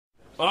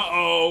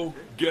Uh-oh,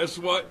 guess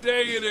what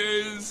day it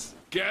is?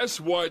 Guess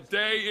what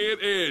day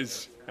it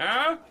is?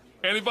 Huh?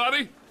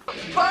 Anybody?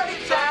 Party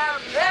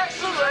time!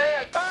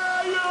 Excellent!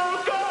 Are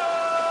you good?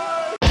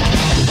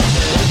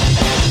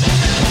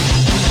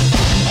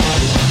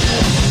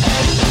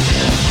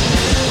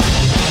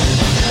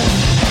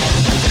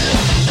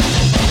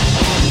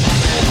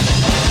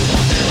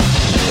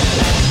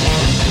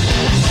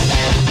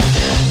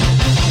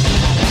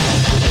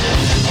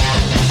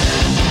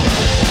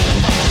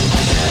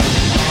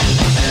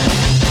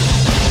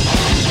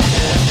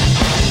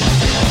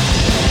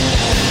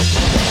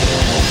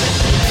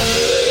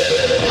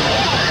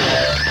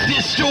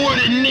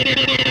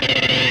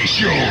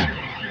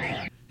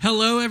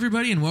 Hello,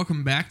 everybody, and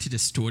welcome back to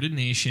Distorted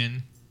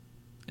Nation.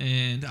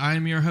 And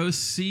I'm your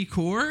host, C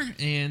Core,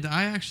 and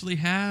I actually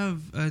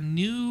have a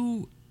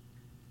new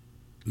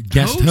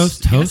guest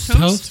host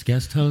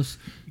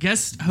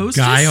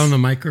guy on the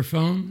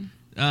microphone.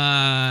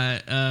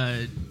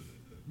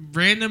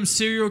 Random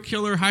serial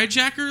killer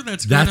hijacker.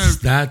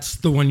 That's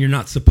the one you're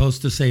not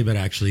supposed to say, but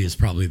actually is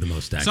probably the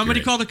most accurate.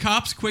 Somebody call the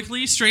cops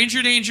quickly.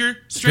 Stranger danger.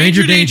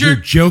 Stranger danger.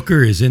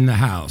 Joker is in the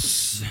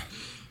house.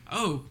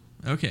 Oh,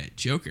 okay,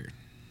 Joker.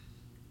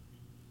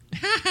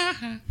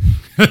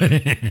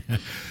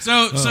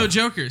 So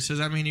Joker, so does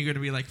that mean you're going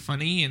to be like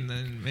funny and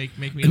then make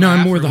me laugh? No,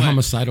 I'm more the what?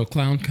 homicidal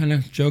clown kind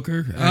of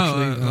Joker.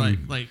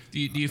 Actually, do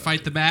you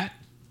fight the bat?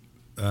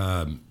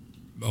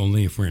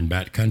 Only if we're in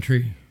Bat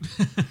Country.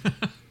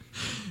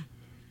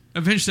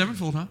 Avenged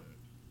Sevenfold, huh?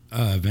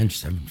 Avenged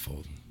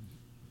Sevenfold.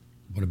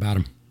 What about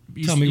him?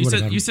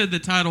 You said the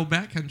title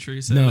Bat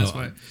Country, so no, that's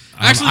why.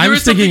 Actually, I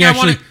was thinking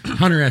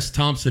Hunter S.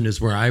 Thompson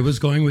is where I was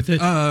going with it.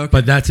 Okay.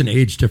 But that's an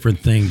age different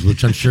thing,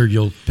 which I'm sure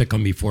you'll pick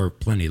on me for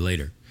plenty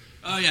later.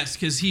 Oh yes,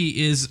 because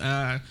he is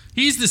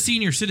he's the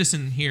senior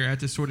citizen here at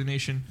Distorted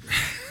Nation.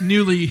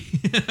 Newly,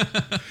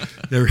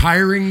 they're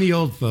hiring the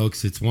old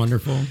folks. It's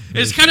wonderful.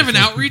 It's kind of an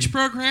outreach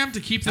program to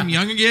keep them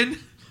young again.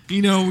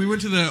 You know, we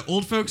went to the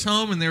old folks'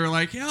 home and they were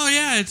like, "Oh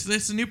yeah,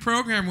 it's a new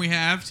program we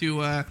have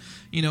to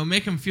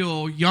make them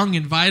feel young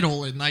and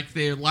vital and like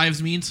their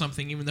lives mean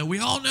something, even though we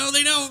all know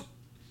they don't."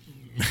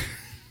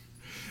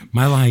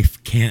 My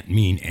life can't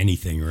mean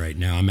anything right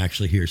now. I'm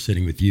actually here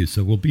sitting with you,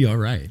 so we'll be all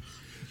right.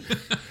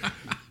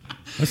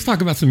 Let's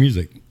talk about some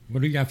music.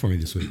 What do you got for me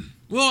this week?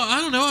 Well,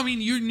 I don't know. I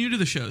mean, you're new to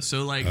the show,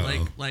 so like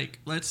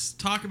let's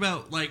talk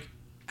about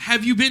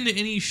have you been to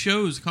any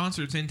shows,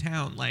 concerts in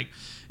town? Like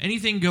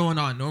anything going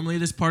on? Normally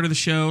this part of the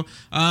show.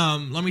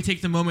 Let me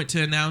take the moment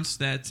to announce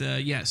that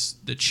yes,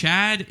 the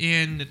Chad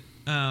and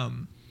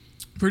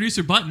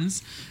producer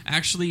Buttons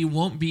actually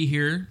won't be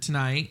here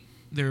tonight.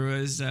 There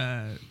was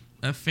a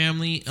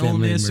family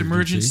illness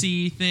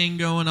emergency thing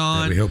going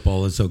on. That we hope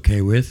all is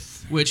okay with.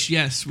 Which,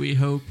 yes, we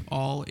hope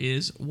all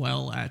is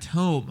well at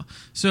home.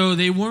 So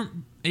they weren't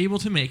able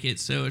to make it.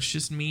 So it's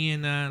just me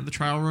and the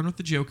trial run with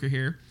the Joker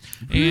here.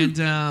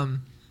 Mm-hmm.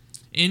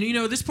 And you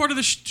know, this part of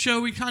the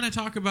show, we kind of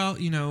talk about,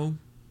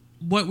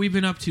 what we've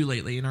been up to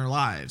lately in our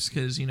lives.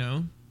 Because,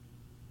 it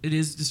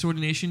is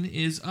Distorted Nation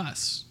is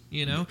us,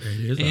 It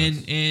is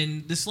us.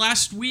 And this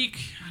last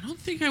week, I don't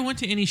think I went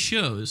to any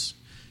shows.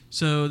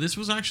 So this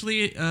was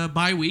actually a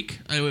bye week.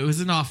 It was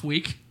an off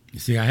week.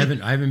 See, I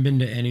haven't been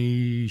to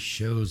any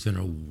shows in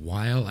a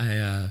while.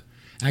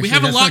 We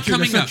have a lot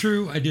coming up. That's not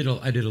true. I did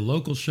a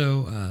local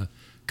show,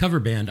 cover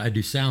band. I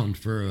do sound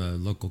for a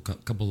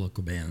couple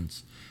local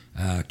bands.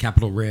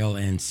 Capital Rail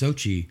and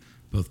Sochi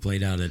both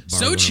played out at Bar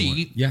Sochi.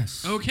 101.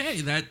 Yes.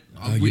 Okay,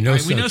 we know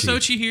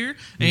Sochi here,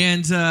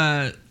 and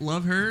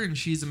love her, and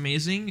she's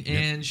amazing. Yep.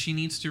 And she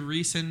needs to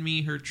resend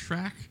me her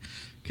track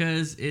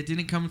because it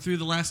didn't come through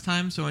the last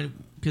time.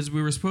 Because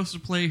we were supposed to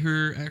play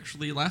her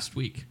actually last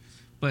week,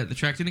 but the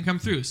track didn't come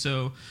through.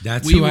 So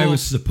that's who I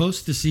was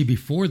supposed to see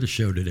before the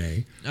show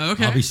today.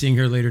 Okay. I'll be seeing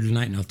her later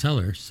tonight, and I'll tell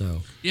her.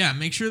 So yeah,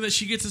 make sure that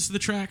she gets us the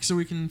track so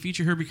we can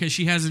feature her because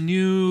she has a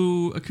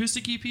new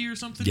acoustic EP or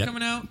something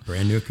coming out.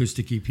 Brand new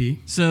acoustic EP.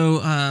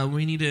 So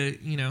we need to,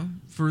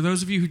 for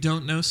those of you who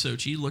don't know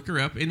Sochi, look her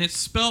up. And it's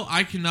spelled,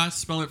 I cannot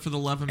spell it for the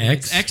love of me.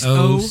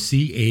 XOCHITL.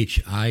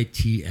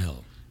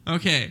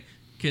 Okay,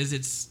 because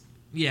it's,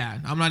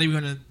 I'm not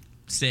even going to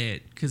say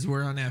it because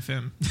we're on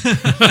FM.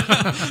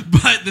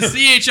 But the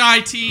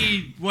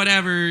CHIT,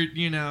 whatever,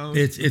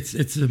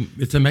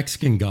 It's a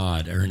Mexican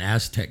god or an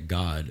Aztec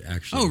god,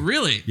 actually. Oh,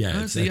 really?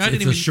 Yeah, it's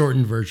a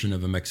shortened version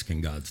of a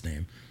Mexican god's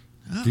name.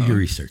 Uh-oh. Do your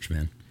research,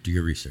 man. Do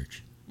your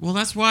research. Well,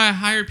 that's why I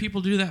hired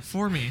people to do that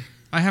for me.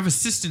 I have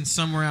assistants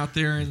somewhere out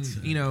there in,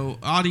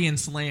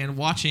 audience land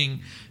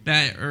watching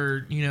that are,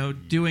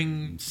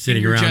 doing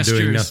sitting around gestures.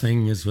 Doing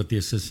nothing is what the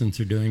assistants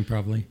are doing,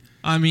 probably.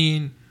 I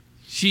mean,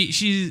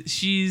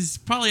 she's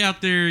probably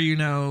out there,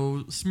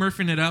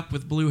 smurfing it up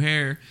with blue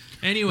hair.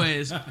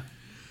 Anyways,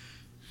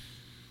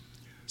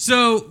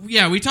 so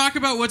yeah, we talk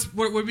about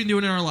what we've been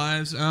doing in our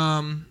lives.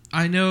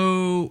 I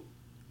know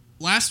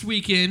last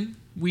weekend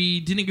we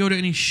didn't go to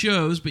any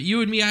shows, but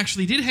you and me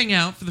actually did hang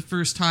out for the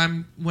first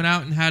time. Went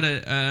out and had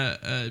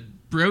a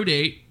bro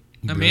date,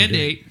 a man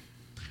date.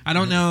 I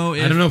don't know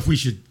if we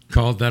should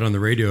call it that on the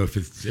radio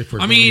if we're.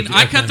 I mean, going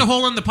I with cut FM. the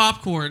hole in the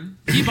popcorn.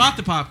 He bought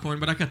the popcorn,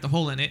 but I cut the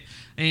hole in it,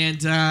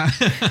 and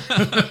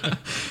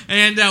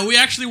and we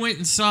actually went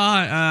and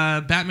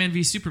saw Batman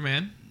v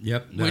Superman.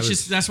 Yep.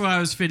 That's why I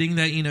was fitting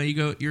that you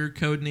go your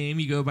code name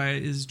you go by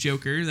is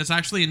Joker. That's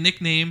actually a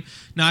nickname,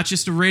 not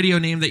just a radio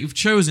name that you've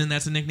chosen.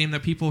 That's a nickname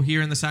that people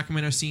here in the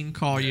Sacramento scene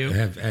call you.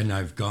 And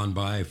I've gone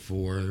by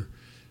for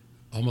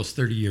almost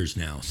 30 years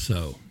now.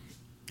 So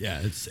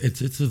yeah,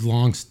 it's a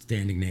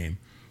long-standing name.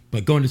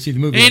 But going to see the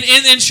movie,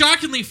 and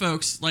shockingly,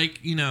 folks,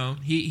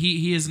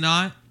 he is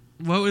not.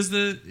 What was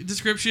the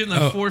description?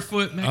 A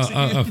 4-foot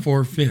Mexican, a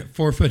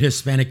 4-foot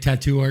Hispanic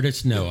tattoo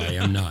artist? No, I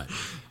am not.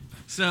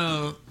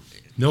 So.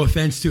 No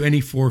offense to any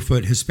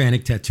 4-foot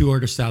Hispanic tattoo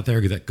artists out there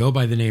that go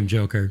by the name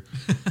Joker.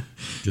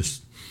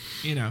 Just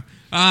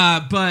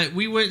but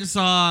we went and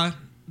saw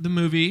the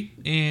movie,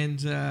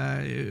 and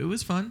it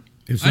was fun.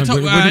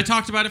 I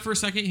talked about it for a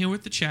second here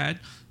with the Chad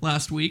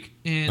last week,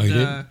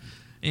 and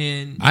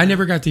and I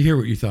never got to hear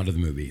what you thought of the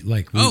movie.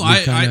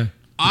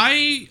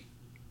 I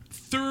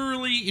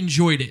thoroughly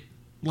enjoyed it.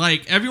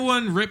 Like,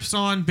 everyone rips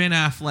on Ben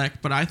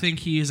Affleck, but I think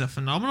he is a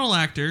phenomenal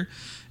actor,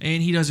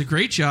 and he does a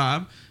great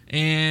job.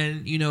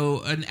 And,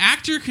 an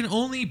actor can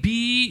only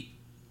be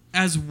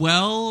as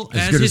well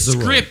as his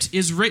script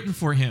is written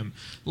for him.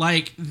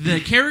 Like, the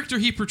character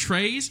he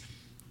portrays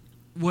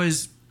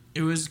was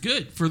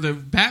good. For the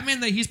Batman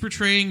that he's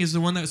portraying is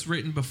the one that's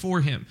written before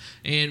him.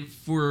 And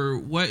for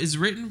what is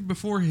written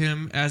before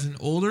him as an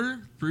older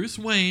Bruce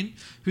Wayne,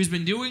 who's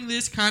been doing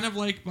this kind of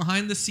like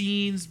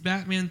behind-the-scenes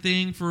Batman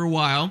thing for a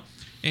while.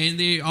 And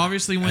they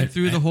obviously went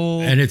through the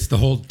whole, and it's the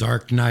whole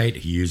Dark Knight.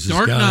 He uses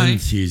Dark guns.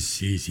 Knight.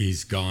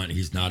 He's gone.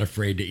 He's not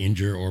afraid to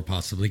injure or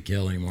possibly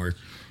kill anymore.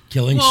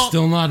 Killing's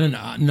still not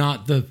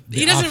the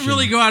he doesn't option.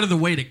 really go out of the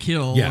way to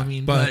kill. Yeah, I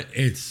mean, but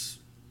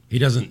he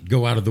doesn't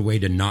go out of the way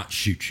to not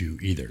shoot you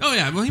either. Oh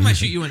yeah, well he might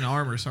shoot you in the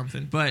arm or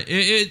something. But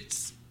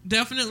it's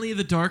definitely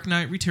the Dark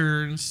Knight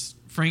Returns,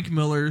 Frank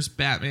Miller's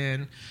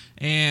Batman,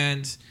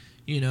 and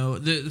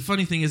the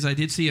funny thing is I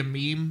did see a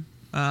meme.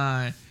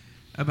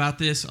 About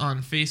this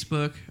on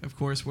Facebook, of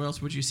course. Where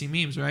else would you see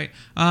memes, right?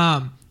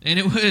 And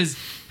it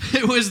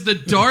was the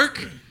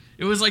dark.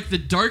 It was like the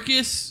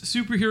darkest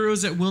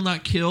superheroes that will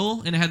not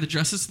kill, and it had the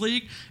Justice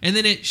League, and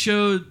then it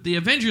showed the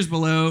Avengers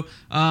below.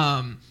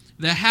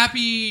 The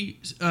happy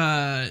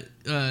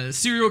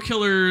serial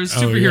killers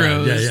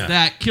superheroes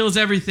that kills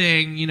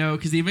everything,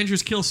 because the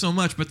Avengers kill so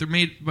much, but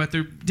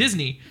they're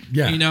Disney,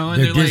 and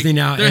they're Disney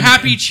now. They're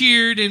happy,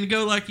 cheered, and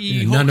go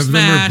lucky. None of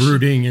smash. them are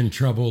brooding and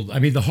troubled. I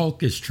mean, the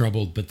Hulk is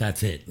troubled, but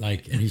that's it.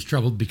 And he's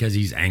troubled because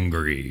he's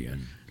angry,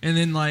 and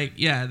then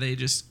they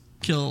just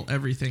kill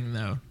everything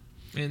though,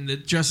 and the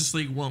Justice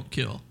League won't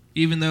kill.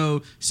 Even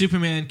though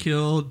Superman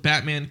killed,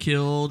 Batman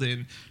killed,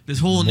 and this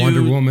whole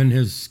Wonder Woman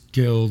has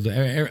killed.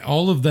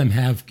 All of them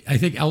have. I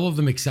think all of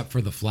them except for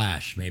the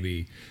Flash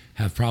maybe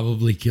have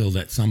probably killed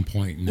at some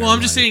point. In their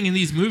I'm just life. saying in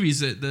these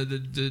movies that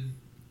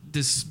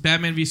this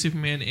Batman v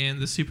Superman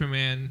and the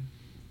Superman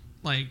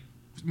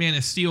Man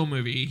of Steel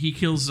movie, he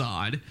kills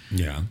Zod.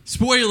 Yeah.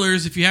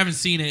 Spoilers if you haven't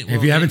seen it.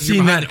 If you haven't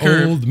seen that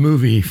old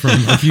movie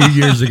from a few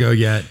years ago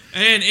yet,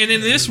 and in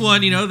this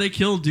one, they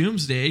kill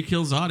Doomsday,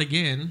 kill Zod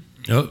again.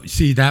 Oh,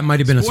 see, that might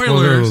have been Spoilers.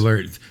 a spoiler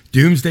alert.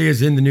 Doomsday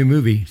is in the new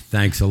movie.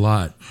 Thanks a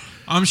lot.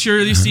 I'm sure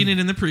you've seen it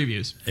in the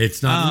previews.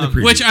 It's not in the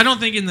previews. Which I don't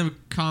think in the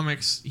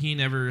comics he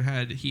never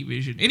had heat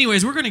vision.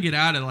 Anyways, we're going to get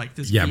out of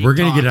this. Yeah, we're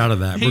going to get out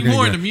of that.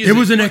 More into music. It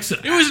was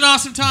an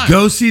awesome time.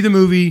 Go see the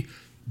movie.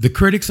 The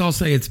critics all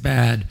say it's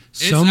bad.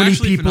 So many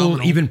people,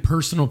 phenomenal. even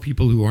personal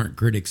people who aren't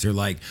critics, are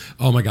like,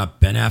 "Oh my God,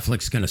 Ben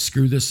Affleck's going to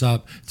screw this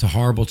up. It's a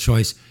horrible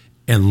choice."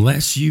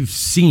 Unless you've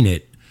seen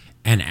it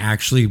and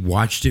actually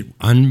watched it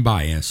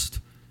unbiased,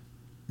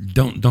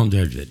 don't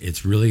judge it.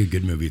 It's really a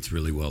good movie. It's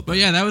really well done. But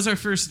yeah, that was our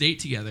first date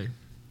together.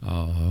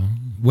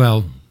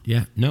 Well,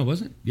 yeah, no, it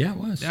wasn't. Yeah, it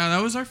was. Yeah,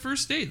 that was our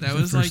first date. That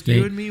was first you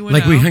date. and me went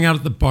out. We hung out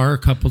at the bar a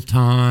couple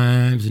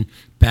times and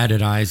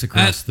batted eyes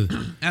across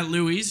at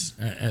Louis.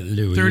 At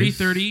Louis.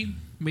 3030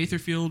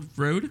 Matherfield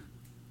Road.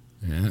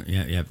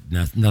 Yeah.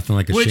 Nothing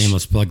like a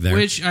shameless plug there.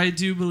 Which I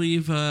do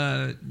believe,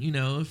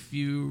 if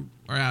you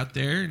are out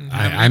there and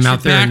have I'm an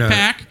out there extra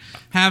backpack,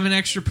 have an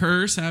extra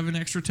purse, have an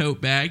extra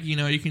tote bag,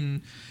 you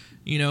can,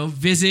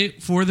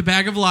 visit for the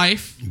Bag of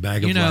Life.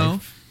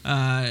 Life.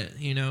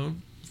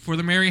 For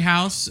the Merry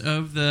House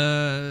of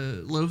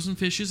the Loaves and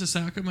Fishes of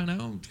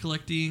Sacramento,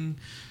 collecting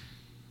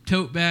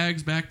tote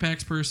bags,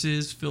 backpacks,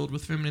 purses filled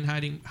with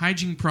feminine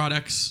hygiene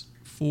products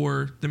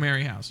for the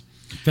Merry House.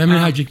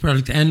 Feminine hygiene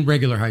products and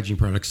regular hygiene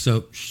products,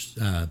 soap,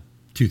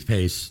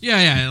 toothpaste.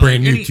 Yeah.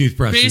 Brand new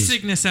toothbrushes.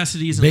 Basic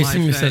necessities in life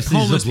that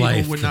homeless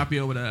people would not be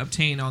able to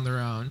obtain on their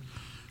own.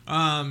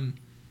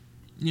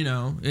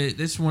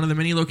 It's one of the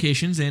many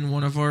locations and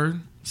one of our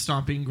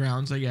stomping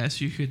grounds, I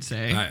guess you could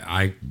say.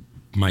 I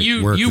might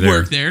you work there.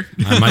 work there.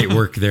 I might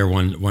work there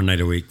one night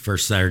a week,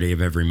 first Saturday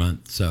of every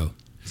month. So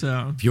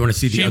if you want to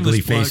see the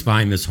ugly face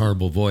behind this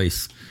horrible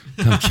voice,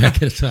 come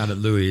check us out at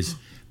Louis.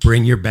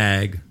 Bring your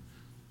bag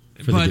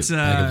for the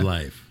Bag of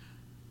Life.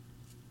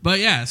 But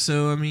yeah,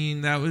 so I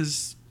mean that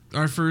was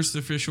our first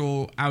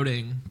official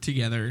outing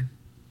together,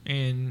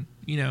 and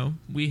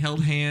we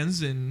held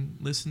hands and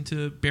listened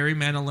to Barry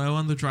Manilow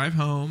on the drive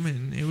home,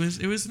 and it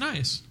was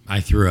nice.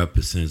 I threw up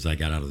as soon as I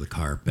got out of the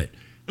car, but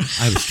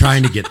I was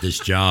trying to get this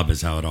job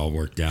is how it all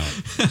worked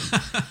out.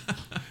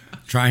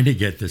 Trying to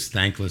get this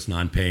thankless,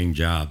 non-paying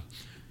job.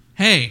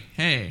 Hey,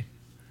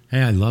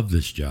 I love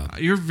this job.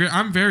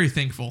 I'm very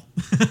thankful.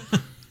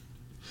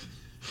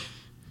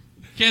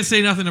 Can't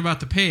say nothing about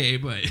the pay,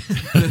 but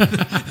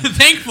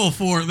thankful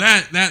for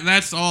that.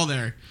 That's all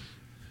there.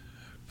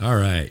 All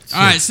right.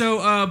 All right.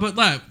 So,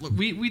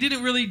 we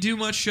didn't really do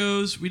much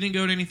shows. We didn't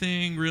go to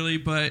anything really,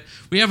 but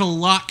we have a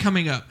lot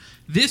coming up.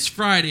 This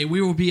Friday,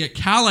 we will be at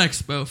Cal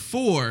Expo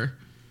for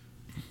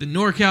the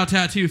NorCal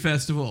Tattoo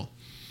Festival,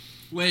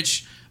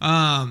 which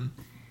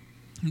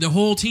the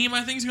whole team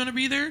I think is going to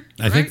be there.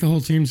 I think the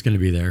whole team's going to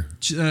be there.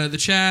 The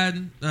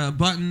Chad,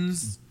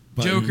 Buttons,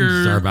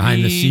 Joker, our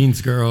behind the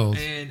scenes girls,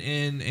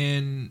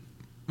 and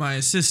my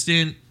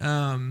assistant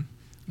will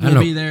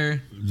be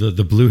there.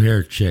 The blue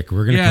hair chick.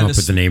 We're gonna come up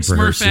with the name for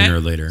her sooner or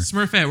later.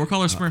 Smurfette. We'll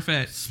call her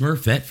Smurfette.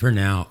 Smurfette for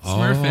now.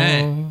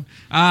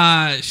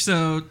 Smurfette.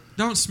 So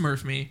don't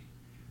smurf me.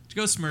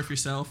 Go smurf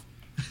yourself.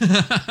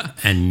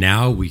 And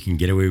now we can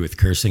get away with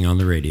cursing on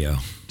the radio.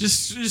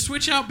 Just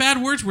switch out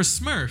bad words with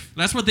Smurf.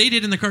 That's what they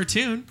did in the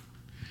cartoon.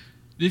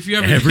 If you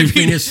ever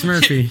everything is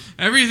Smurfy.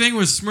 Everything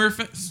was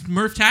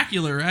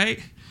Smurftacular,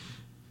 right?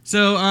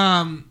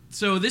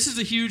 So this is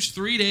a huge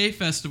 3-day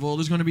festival.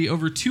 There's going to be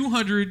over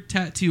 200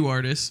 tattoo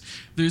artists.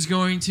 There's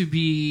going to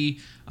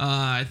be,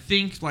 I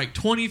think, like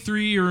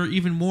 23 or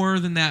even more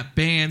than that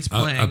bands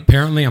playing.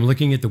 Apparently, I'm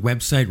looking at the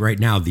website right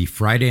now. The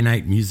Friday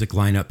night music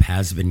lineup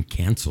has been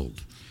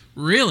canceled.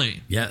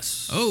 Really?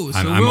 Yes. Oh,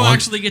 so we'll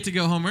actually get to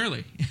go home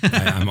early.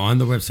 I'm on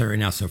the website right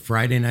now. So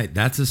Friday night,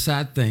 that's a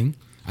sad thing.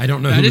 I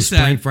don't know who's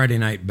playing Friday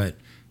night, but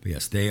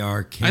yes, they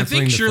are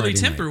canceling. I think Shirley Friday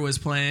Temper night. was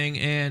playing,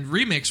 and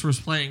Remix was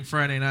playing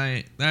Friday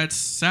night. That's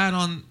sad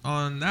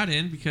on that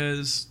end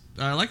because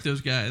I like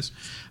those guys.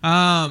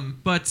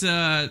 But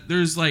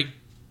there's like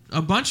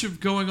a bunch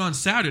of going on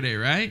Saturday,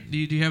 right? Do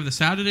you have the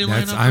Saturday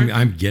lineup?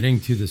 I'm getting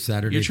to the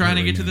Saturday. You're trying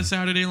to get to the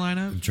Saturday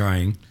lineup? I'm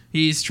trying.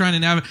 He's trying to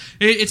navigate.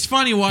 It's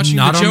funny watching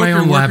Not the on my Joker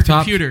own work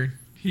laptop. a computer.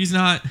 He's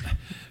not.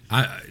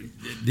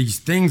 These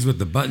things with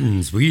the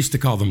buttons, we used to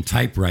call them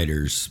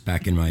typewriters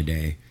back in my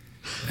day.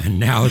 And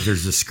now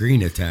there's a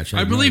screen attached.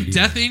 I believe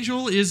Death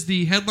Angel is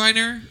the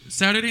headliner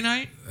Saturday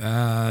night.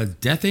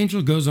 Death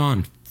Angel goes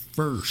on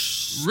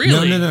first.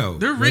 Really? No.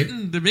 They're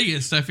written the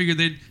biggest. I figured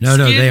they'd. No,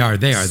 they are.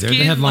 They're the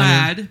headliner.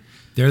 Lad,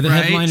 they're the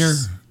right? headliner.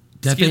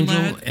 Death Skin Angel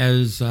Lad.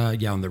 as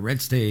on the red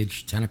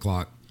stage, 10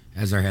 o'clock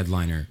as our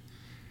headliner,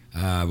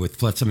 with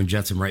Flotsam and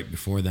Jetsam right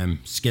before them.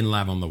 Skin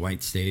Lab on the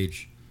white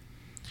stage.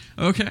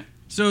 Okay.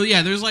 So,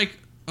 yeah, there's like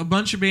a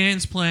bunch of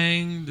bands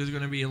playing. There's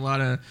going to be a lot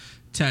of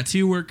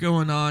tattoo work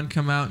going on.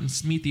 Come out and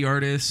meet the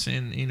artists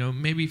and,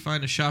 maybe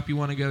find a shop you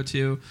want to go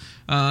to.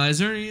 Is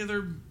there any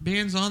other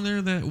bands on there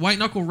that White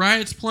Knuckle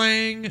Riot's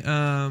playing?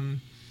 Who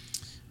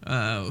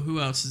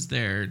else is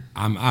there?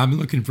 I'm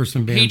looking for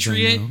some bands.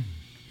 Patriot. I know.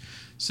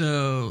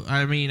 So,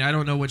 I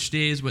don't know which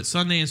days, but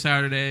Sunday and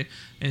Saturday.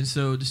 And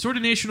so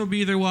Distorted Nation will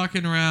be there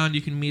walking around.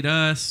 You can meet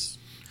us.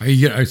 Are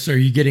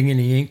you getting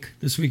any ink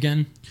this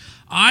weekend?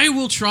 I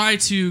will try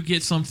to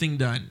get something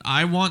done.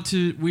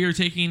 We are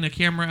taking a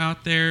camera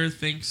out there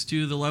thanks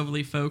to the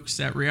lovely folks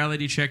at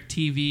Reality Check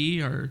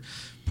TV, our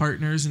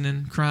partners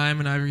in crime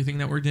and everything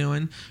that we're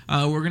doing.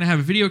 We're going to have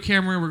a video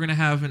camera. We're going to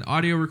have an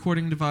audio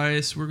recording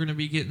device. We're going to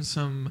be getting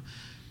some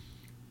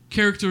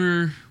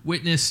character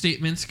witness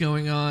statements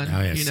going on. Oh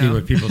yeah, see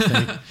what people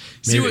think.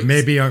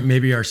 Maybe our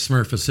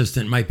Smurf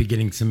assistant might be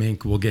getting some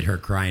ink. We'll get her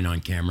crying on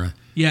camera.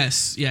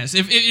 Yes.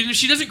 If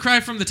she doesn't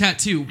cry from the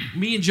tattoo,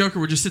 me and Joker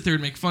will just sit there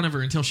and make fun of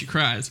her until she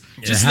cries.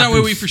 Just so that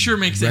way we for sure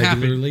makes it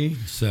happen. Regularly,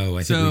 so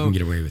I think we can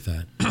get away with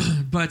that.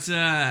 But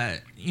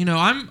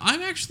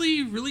I'm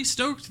actually really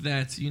stoked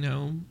that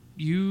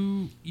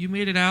you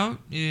made it out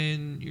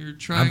and you're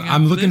trying.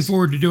 I'm looking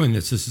forward to doing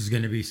this. This is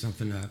going to be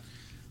something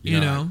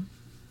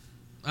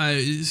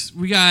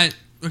we got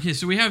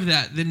so we have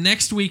that. The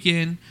next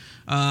weekend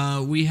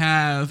we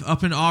have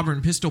up in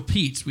Auburn Pistol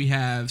Pete's, we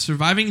have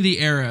Surviving the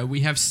Era,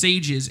 we have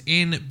Sages,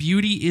 and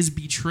Beauty is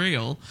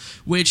Betrayal,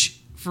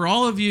 which for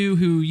all of you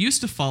who used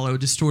to follow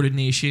Distorted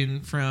Nation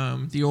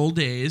from the old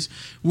days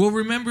will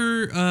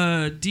remember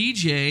a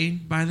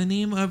DJ by the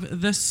name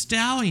of The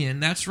Stallion.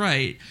 That's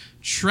right,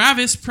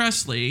 Travis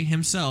Presley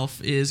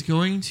himself is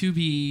going to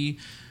be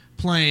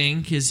playing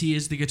because he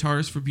is the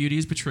guitarist for Beauty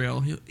is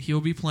Betrayal.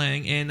 He'll be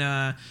playing,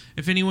 and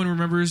if anyone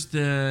remembers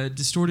the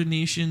Distorted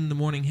Nation The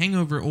Morning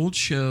Hangover old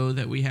show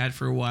that we had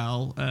for a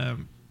while,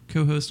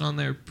 co-host on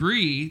there,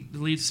 Bree, the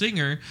lead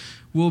singer,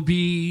 will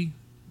be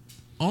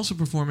also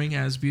performing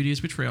as Beauty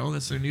is Betrayal.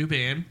 That's their new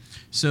band.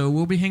 So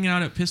we'll be hanging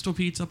out at Pistol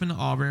Pete's up in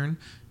Auburn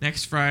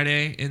next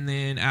Friday, and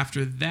then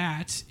after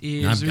that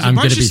is there's a I'm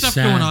bunch gonna of be stuff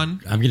sad. going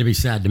on. I'm going to be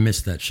sad to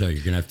miss that show. You're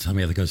going to have to tell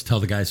me how that goes.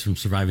 Tell the guys from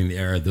Surviving the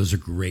Era. Those are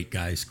great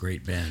guys,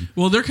 great band.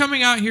 Well, they're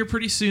coming out here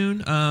pretty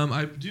soon.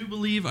 I do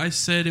believe I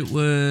said it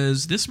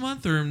was this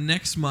month or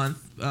next month.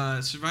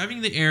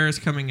 Surviving the Air is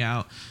coming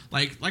out.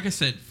 Like I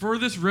said, for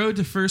this Road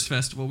to First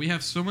Festival, we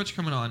have so much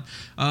coming on.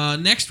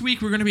 Next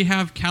week, we're going to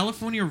have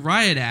California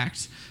Riot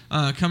Act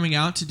coming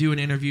out to do an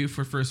interview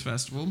for First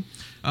Festival.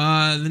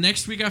 The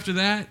next week after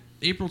that,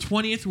 April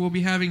 20th, we'll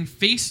be having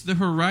Face the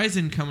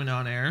Horizon coming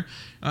on air.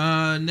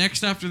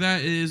 Next after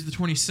that is the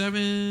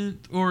 27th,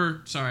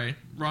 or sorry,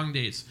 wrong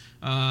dates.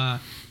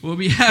 We'll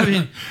be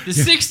having the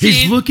 16th.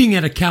 He's looking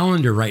at a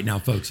calendar right now,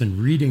 folks, and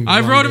reading.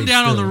 I wrote them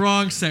down on the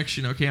wrong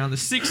section. Okay, on the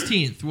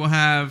 16th, we'll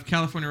have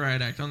California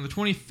Riot Act. On the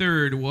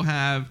 23rd, we'll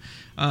have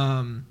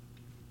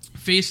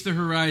Face the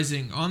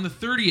Horizon. On the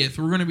 30th,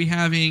 we're going to be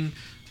having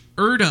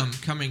Erdem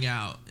coming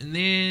out. And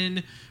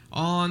then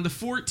on the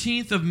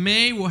 14th of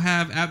May, we'll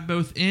have At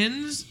Both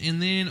Ends.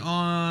 And then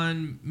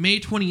on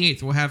May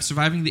 28th, we'll have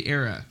Surviving the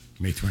Era.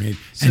 May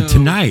 28th. And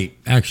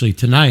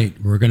tonight,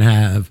 we're going to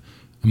have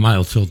A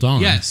Mile Till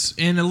Dawn. Yes.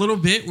 In a little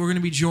bit, we're going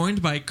to be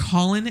joined by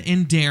Colin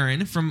and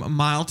Darren from A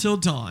Mile Till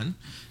Dawn.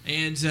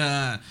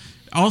 And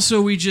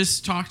also, we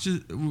just got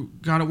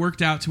it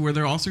worked out to where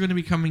they're also going to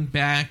be coming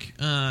back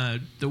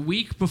the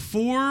week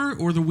before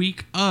or the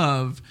week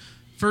of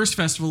First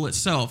Festival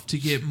itself to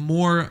get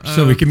more of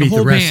so we can meet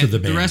the rest of the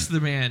band. The rest of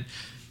the band.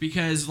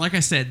 Because, like I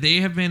said, they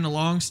have been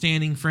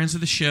long-standing friends of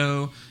the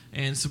show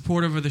and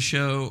supportive of the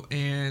show.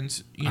 And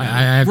you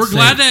know, we're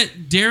glad that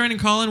Darren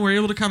and Colin were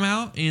able to come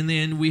out. And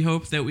then we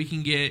hope that we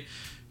can get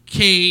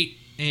Kate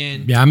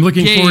and I'm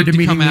looking Gabe forward to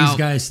meeting these out.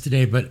 guys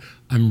today, but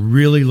I'm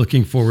really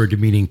looking forward to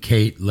meeting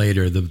Kate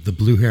later, the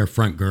blue hair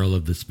front girl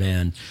of this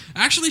band.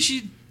 Actually,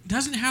 she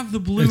doesn't have the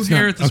blue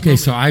hair at this okay, moment.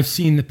 so I've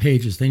seen the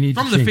pages. They need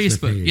from to the change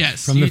their Facebook, page.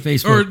 yes, from the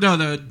Facebook, or no,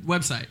 the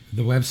website.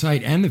 The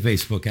website and the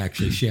Facebook.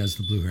 Actually, she has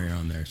the blue hair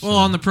on there. So. Well,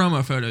 on the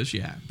promo photos,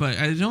 yeah, but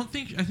I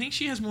think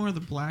she has more of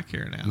the black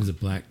hair now. Is it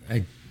black?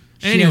 She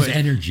Anyway. has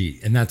energy,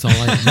 and that's all.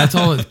 That's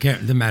all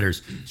that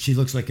matters. She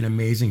looks like an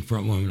amazing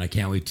front woman. I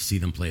can't wait to see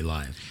them play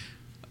live.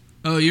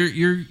 Oh,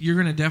 you're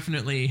gonna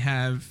definitely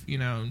have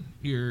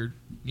your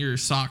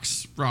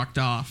socks rocked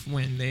off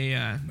when they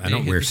I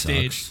don't hit wear the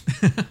stage.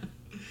 socks.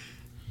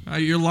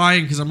 You're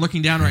lying because I'm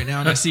looking down right now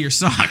and I see your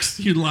socks.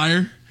 You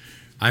liar.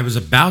 I was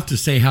about to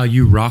say how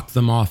you rocked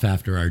them off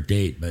after our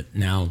date, but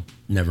now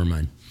never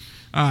mind.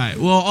 All right.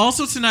 Well,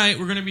 also tonight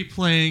we're going to be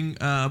playing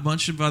a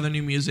bunch of other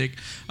new music.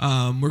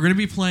 We're going to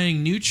be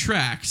playing new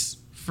tracks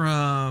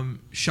from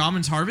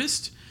Shaman's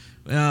Harvest.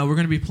 We're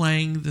going to be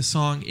playing the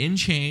song In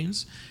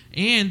Chains.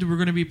 And we're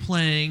going to be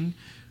playing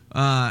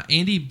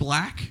Andy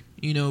Black,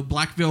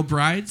 Black Veil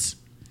Brides.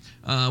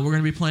 We're going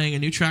to be playing a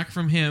new track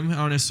from him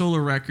on his solo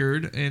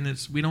record, and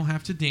it's We Don't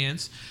Have to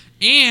Dance.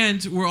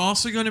 And we're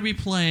also going to be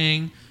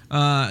playing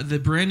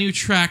the brand new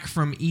track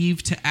from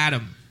Eve to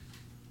Adam.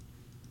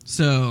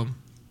 So,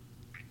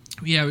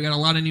 yeah, we got a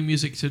lot of new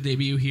music to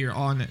debut here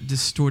on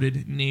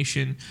Distorted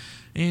Nation.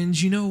 And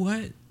you know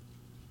what?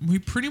 We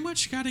pretty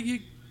much got to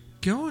get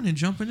going and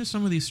jump into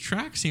some of these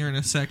tracks here in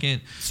a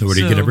second. So what are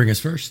you going to bring us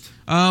first?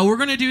 We're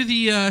going to do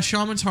the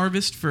Shaman's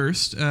Harvest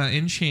first,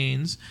 In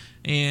Chains.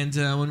 And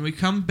when we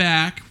come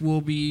back,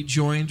 we'll be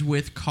joined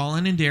with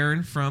Colin and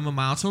Darren from A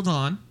Mile Till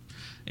Dawn.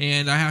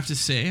 And I have to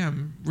say,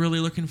 I'm really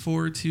looking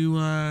forward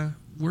to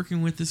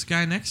working with this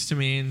guy next to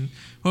me. And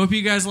hope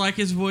you guys like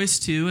his voice,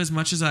 too, as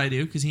much as I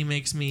do, because he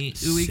makes me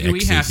ooey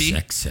gooey happy.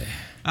 Sexy.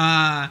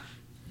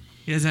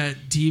 He has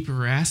that deep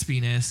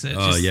raspiness that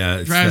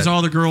it's drives that-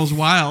 all the girls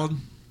wild.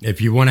 If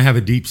you want to have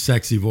a deep,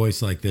 sexy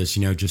voice like this,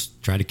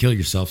 just try to kill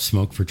yourself,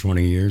 smoke for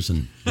 20 years,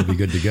 and you'll be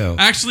good to go.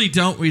 Actually,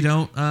 we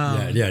don't.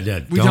 Yeah.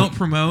 We don't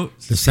promote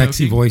the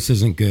sexy smoking. voice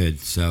isn't good,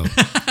 so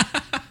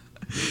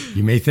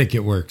you may think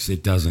it works.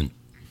 It doesn't.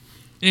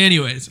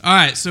 Anyways, all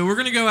right, so we're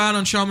going to go out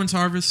on Shaman's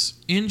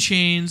Harvest, In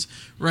Chains,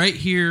 right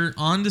here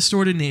on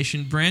Distorted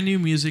Nation. Brand new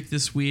music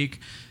this week,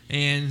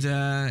 and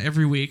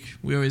every week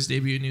we always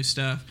debut new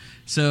stuff.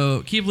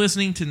 So keep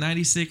listening to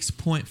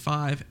 96.5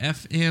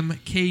 FM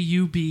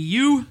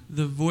KUBU,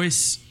 the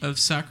voice of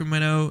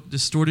Sacramento,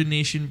 Distorted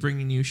Nation,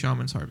 bringing you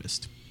Shaman's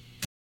Harvest.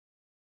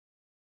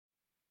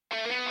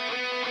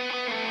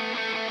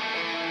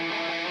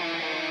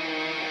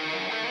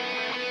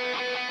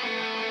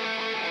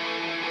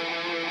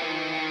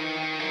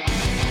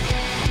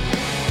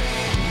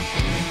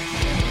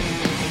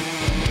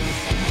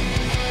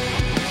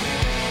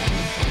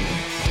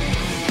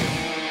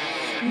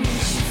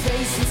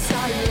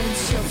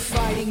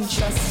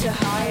 Just to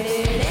hide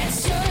it,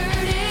 it's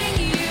hurting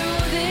you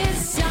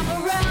this time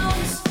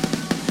around.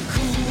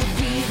 Who would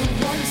be the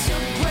one to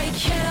break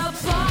it up?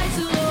 Eyes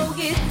low,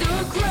 hit the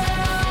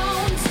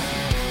ground.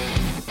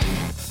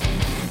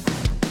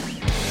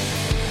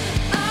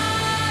 I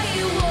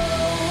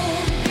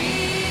won't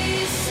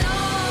be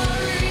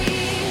sorry.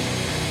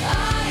 I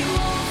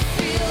won't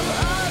feel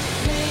a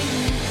thing.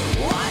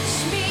 Watch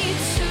me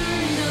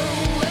turn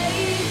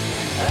away.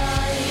 I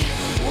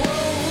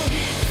won't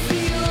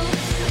feel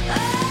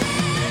a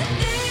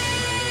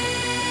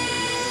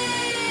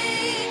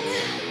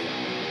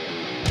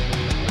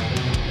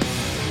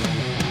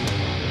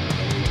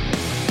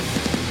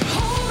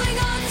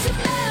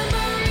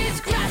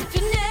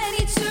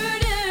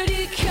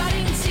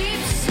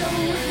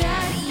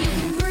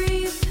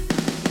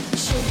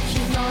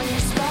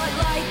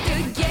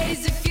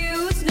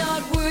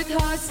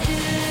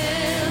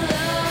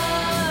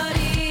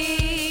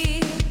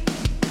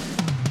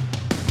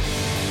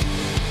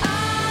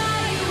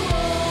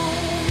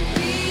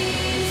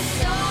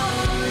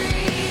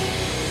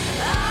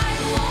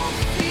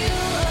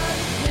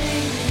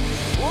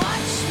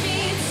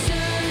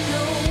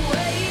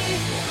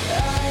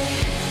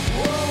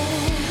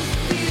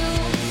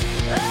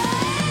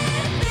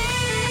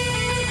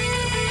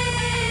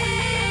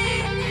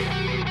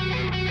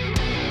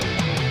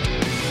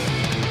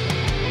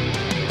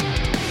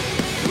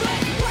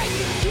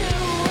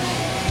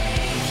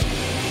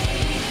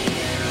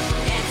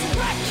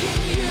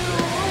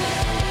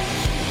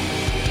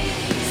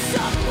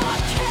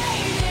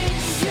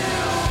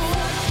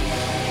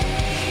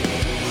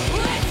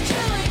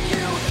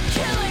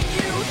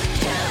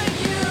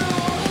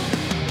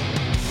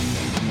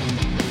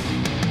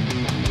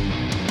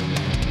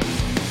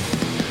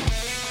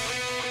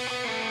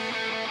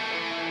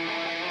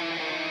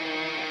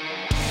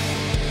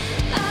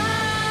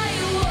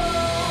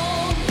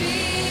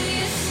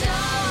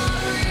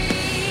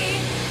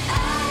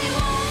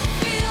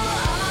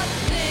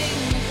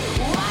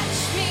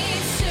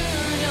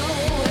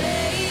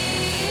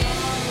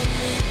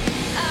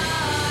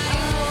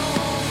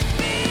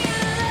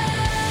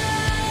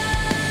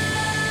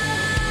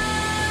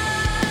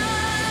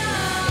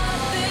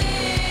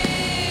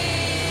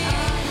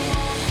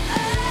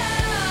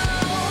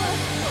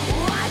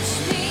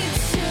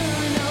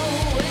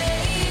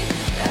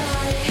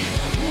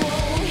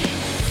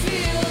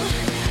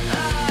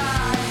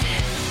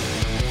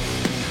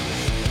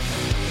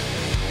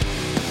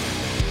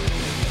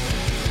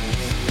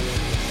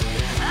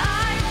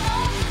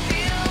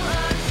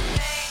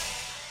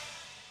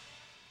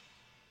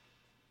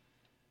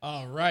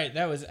right,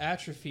 that was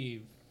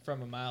Atrophy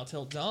from A Mile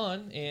Till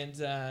Dawn, and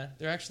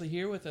they're actually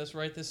here with us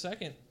right this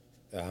second.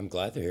 I'm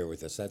glad they're here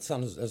with us. That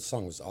song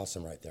was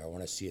awesome right there. I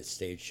want to see a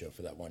stage show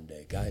for that one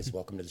day. Guys,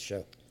 welcome to the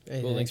show.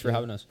 Hey, Cool, thanks for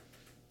having us.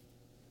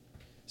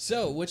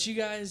 So, what you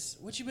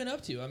been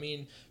up to? I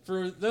mean,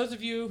 for those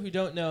of you who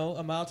don't know,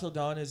 A Mile Till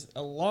Dawn is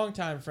a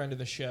longtime friend of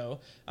the show.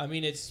 I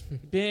mean, it's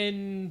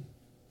been,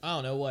 I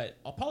don't know what,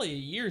 probably a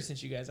year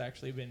since you guys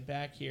actually been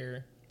back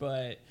here,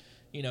 but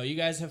you know, you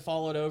guys have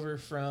followed over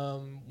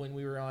from when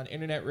we were on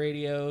internet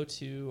radio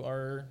to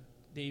our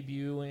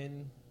debut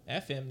in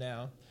FM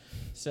now.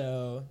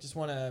 So just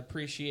want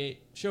to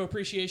show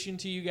appreciation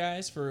to you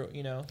guys for,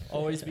 you know,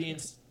 always being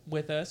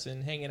with us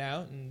and hanging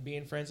out and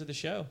being friends of the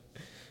show.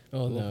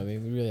 Oh, no, I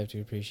mean, we really have to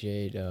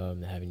appreciate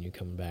having you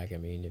come back. I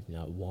mean, if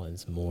not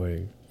once, more,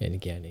 and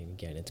again,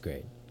 it's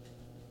great.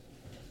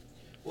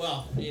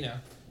 Well, you know,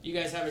 you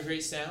guys have a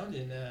great sound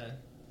and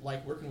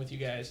like working with you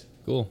guys.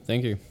 Cool,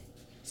 thank you.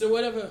 So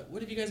what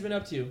have you guys been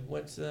up to?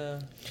 What's Oh,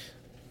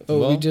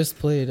 Well- we just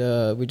played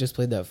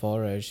that Fall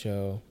Rise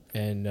show,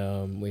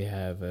 and we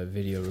have a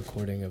video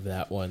recording of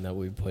that one that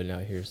we'll be putting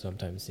out here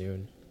sometime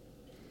soon.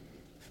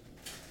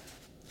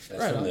 That's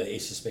Right from on. the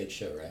Ace of Spades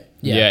show, right?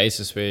 Yeah, Ace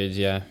of Spades,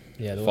 yeah.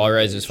 Yeah, the Fall one-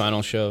 Rise's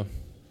final show.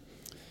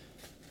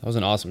 That was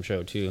an awesome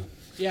show, too.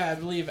 Yeah, I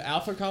believe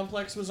Alpha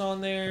Complex was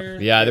on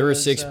there. Yeah, there were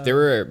was, six. There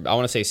were, I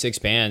want to say, 6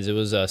 bands. It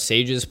was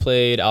Sages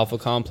played, Alpha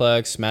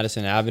Complex,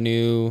 Madison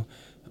Avenue,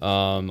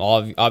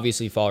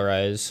 obviously Fall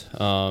Rise,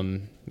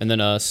 and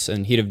then us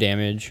and Heat of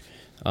Damage.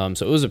 So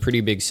it was a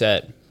pretty big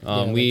set.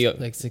 Yeah, We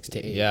like 6 to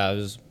 8. yeah, it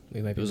was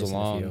we might be it was a missing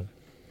long- few.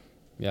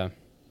 yeah.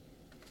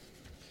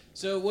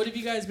 So what have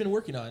you guys been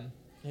working on?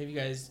 Have you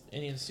guys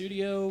any in the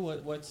studio?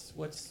 What's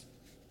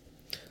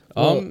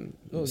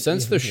Well,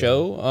 Since yeah, the yeah.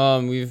 show,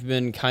 we've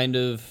been kind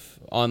of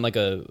on like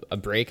a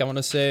break, I want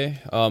to say,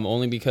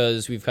 only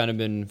because we've kind of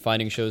been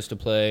finding shows to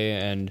play,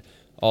 and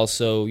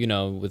also, you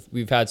know,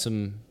 we've had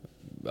some,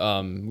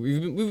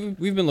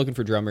 we've been looking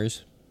for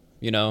drummers,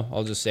 you know,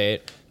 I'll just say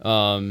it.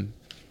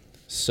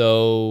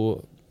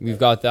 So we've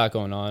got that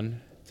going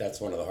on. That's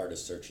one of the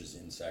hardest searches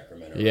in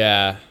Sacramento.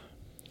 Yeah.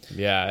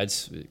 Yeah,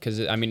 it's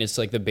because, I mean, it's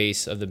like the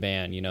base of the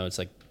band, you know, it's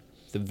like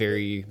the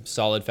very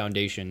solid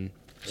foundation.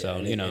 Yeah, So,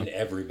 and, you know, and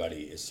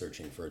everybody is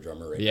searching for a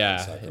drummer right now in yeah,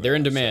 Sacramento, they're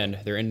in so- demand.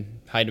 They're in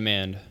high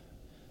demand.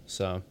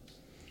 So,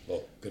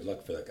 Well, good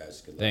luck for that,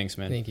 guys. Good luck. thanks,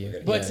 man. Thank you.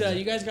 Okay. But Yeah.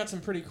 you guys got some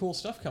pretty cool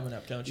stuff coming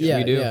up, don't you? Yeah,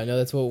 We do. yeah, no,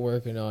 that's what we're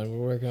working on.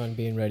 We're working on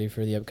being ready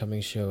for the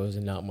upcoming shows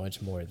and not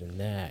much more than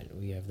that.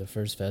 We have the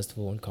first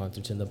festival and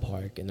concerts in the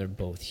park, and they're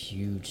both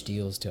huge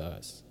deals to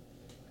us.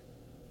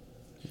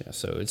 Yeah,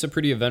 so it's a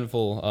pretty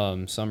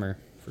eventful summer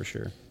for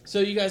sure. So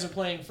you guys are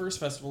playing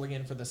First Festival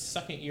again for the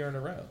second year in a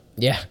row.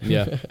 Yeah.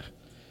 Yeah.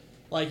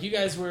 Like, you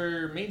guys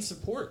were main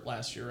support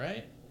last year,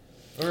 right?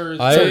 Or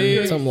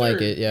Something like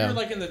third. it, yeah. You were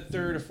like in the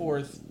third or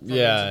fourth. from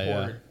Yeah, main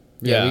yeah. support.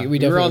 Yeah, we we were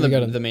definitely- on we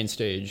got a- the main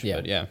stage. Yeah.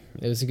 But yeah,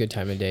 It was a good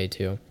time of day,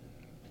 too.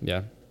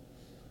 yeah.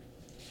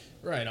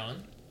 Right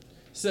on.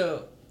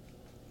 So,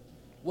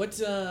 what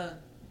do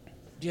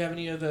you have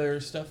any other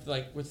stuff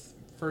like with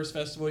First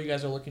Festival you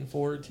guys are looking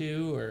forward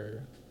to,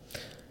 or?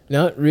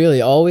 Not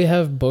really. All we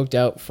have booked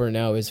out for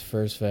now is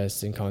First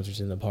Fest and concerts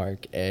in the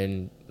park,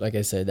 and like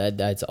I said,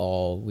 that's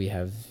all we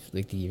have.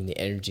 Like even the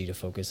energy to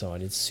focus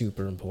on. It's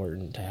super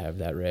important to have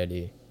that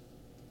ready.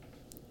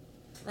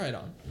 Right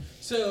on.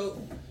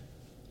 So,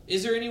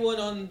 is there anyone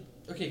on?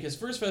 Okay, because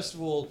First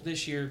Festival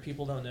this year,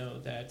 people don't know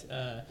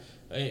that.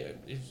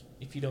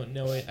 If you don't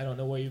know it, I don't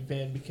know where you've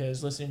been,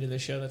 because listening to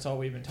this show, that's all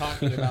we've been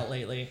talking about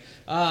lately.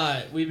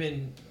 We've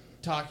been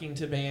talking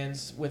to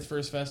bands with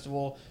First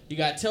Festival. You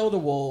got Tell the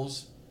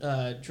Wolves,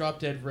 Drop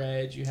Dead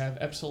Reg. You have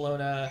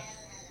Epsilona.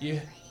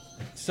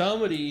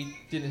 Somebody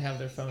didn't have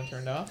their phone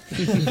turned off.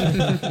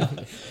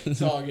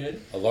 It's all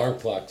good. Alarm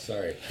clock,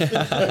 sorry.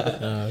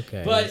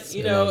 Okay. But It's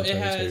you know, around it 20,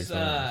 has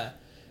 25.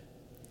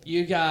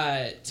 you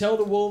got Tell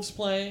the Wolves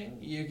playing,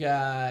 you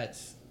got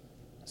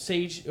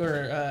Sage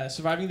or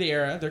Surviving the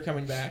Era, they're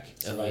coming back.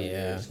 Oh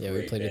yeah, It's a yeah. We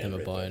great played with band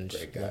them a right there, bunch.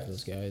 great Love guys.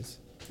 those guys.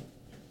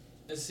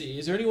 Let's see.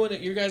 Is there anyone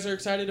that you guys are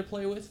excited to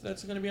play with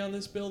that's going to be on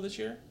this bill this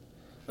year?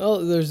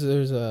 Oh, there's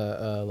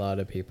a lot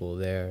of people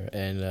there,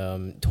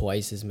 and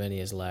twice as many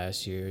as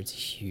last year. It's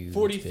huge.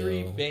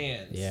 43 bill.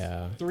 bands.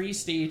 Yeah. 3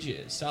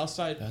 stages.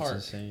 Southside That's Park.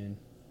 insane.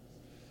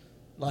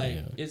 Like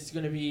Yeah. it's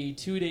going to be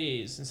 2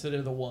 days instead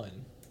of the one.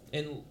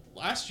 And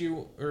last year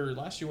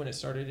when it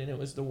started and it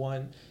was the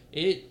one,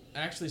 it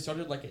actually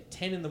started like at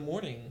 10 in the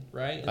morning,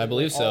 right? And I then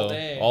believe went all so.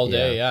 day. All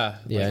day, yeah.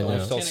 Yeah, I Like, know.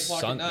 almost till 10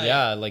 o'clock at night.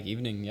 Yeah, like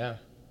evening, yeah.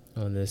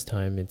 On this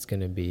time, it's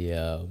gonna be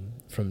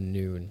from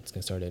noon. It's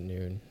gonna start at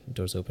noon.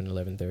 Doors open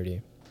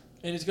 11:30.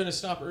 And it's going to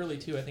stop early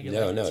too. I think it's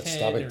No, like no, 10 it's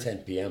stopping or- at 10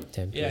 p.m.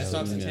 10 Yeah, it p.m.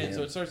 stops at Yeah. 10,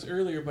 so it starts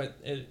earlier, but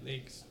it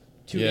takes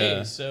 2 Yeah.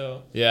 days.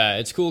 So Yeah,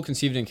 it's cool.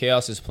 Conceived in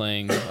Chaos is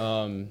playing.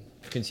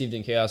 Conceived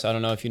in Chaos. I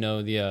don't know if you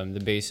know the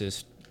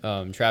bassist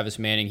Travis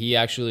Manning. He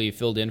actually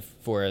filled in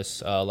for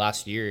us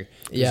last year.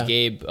 'Cause Yeah.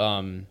 Gabe.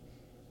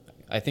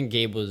 I think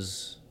Gabe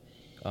was.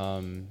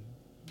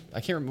 I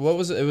can't remember what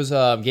was it. It was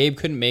Gabe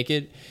couldn't make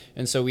it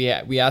And so we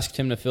asked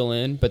him to fill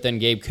in, but then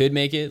Gabe could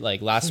make it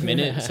like last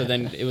minute. So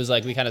then it was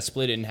like we kind of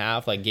split it in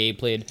half. Like Gabe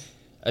played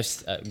a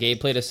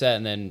set,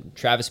 and then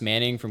Travis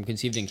Manning from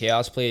Conceived in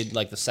Chaos played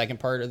like the second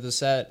part of the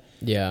set.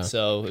 Yeah.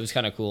 So it was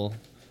kind of cool.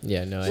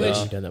 Yeah, no, Which,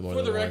 I've done that more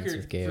for than the once with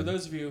record, Gabe. for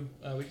those of you,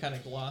 we kind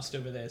of glossed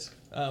over this.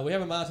 We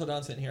have a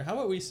Matodon sitting here. How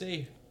about we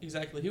say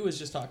exactly who was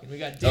just talking? We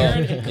got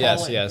Darren and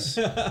Colin. Yes.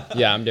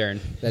 Yeah, I'm Darren.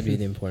 That'd be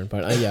the important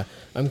part. Yeah,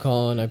 I'm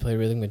Colin. I play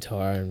rhythm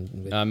guitar.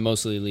 And with, I'm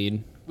mostly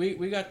lead. We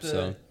got the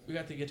So. we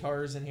got the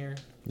guitars in here.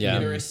 Yeah.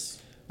 Guitarists.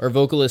 Our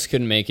vocalist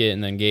couldn't make it,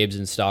 and then Gabe's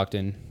in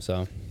Stockton.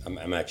 So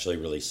I'm actually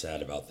really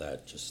sad about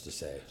that, just to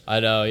say. I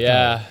know.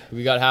 Yeah,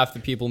 we got half the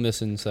people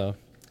missing. So,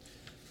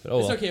 but, oh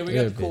It's well. okay. We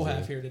They're got the cool busy.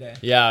 half here today.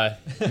 Yeah,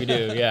 we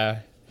do. Yeah.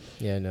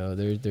 yeah, no,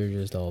 they're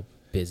just all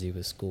busy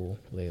with school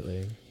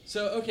lately.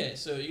 So okay,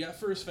 so you got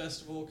First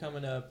Festival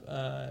coming up.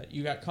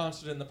 You got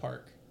Concert in the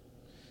Park.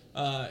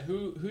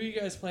 Who you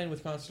guys playing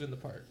with Concert in the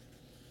Park?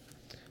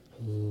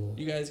 Ooh.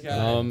 You guys got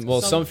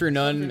Well, Some for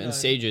None for and None.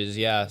 Sages.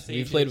 Yeah, we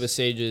Sages. played with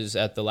Sages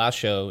at the last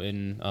show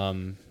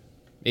in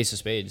Ace of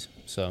Spades.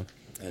 So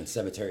And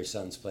Cemetery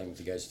Sun's playing with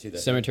you guys too. That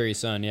Cemetery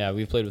Sun. Yeah,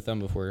 we played with them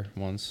before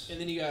once. And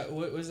then you got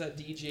what was that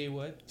DJ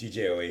what?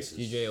 DJ Oasis.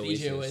 DJ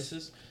Oasis. DJ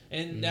Oasis.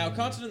 And now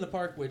Concert in the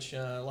Park, which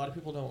a lot of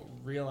people don't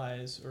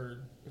realize, or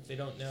if they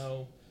don't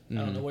know, I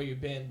don't know where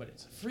you've been, but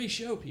it's a free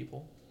show,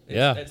 people. It's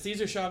Yeah. at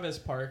Cesar Chavez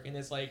Park, and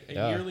it's like a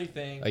Yeah. yearly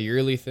thing. A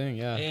yearly thing.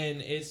 Yeah.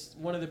 And it's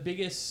one of the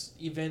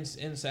biggest events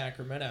in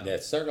Sacramento. Yeah,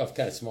 it started off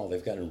kind of small.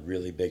 They've gotten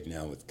really big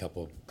now with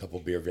couple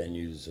beer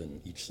venues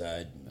on each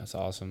side. That's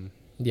awesome.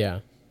 Yeah,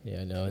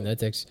 no, and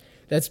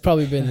that's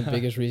probably been the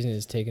biggest reason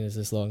it's taken us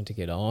this long to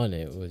get on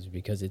it was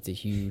because it's a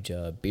huge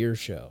beer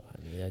show.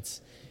 I mean,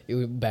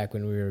 back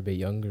when we were a bit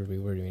younger, we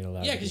weren't even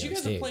allowed. Yeah, to because be you on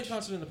guys stage. have played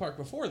Concert in the Park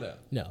before, though.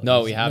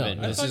 No, we haven't.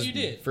 I This thought is you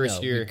did. First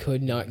No, year. we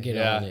could not get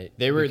Yeah. on it.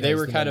 They were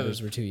because the kind of-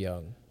 members were too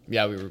young.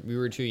 Yeah, we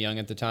were too young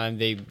at the time.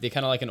 They kind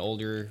of like an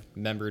older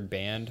membered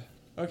band.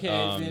 Okay,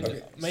 then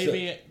okay,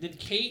 maybe did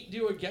Kate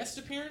do a guest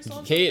appearance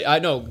on? Kate, I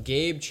know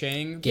Gabe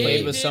Chang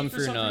played with did Some for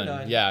for Some for None.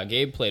 None. Yeah,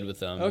 Gabe played with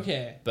them.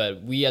 Okay.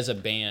 But we as a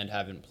band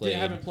haven't played. They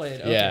haven't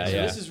played. Okay, Yeah, so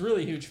yeah. this is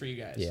really huge for you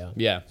guys. Yeah.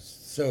 Yeah.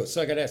 So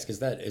I got to ask, is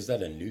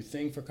that a new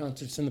thing for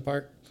concerts in the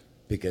park?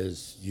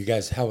 Because you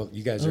guys are how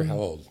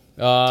old?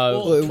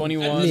 Well,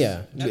 21.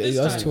 Yeah, At this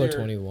us time, two are they're-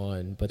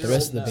 21, but the they're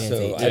rest of the old band's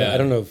now. 18. Yeah. I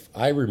don't know if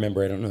I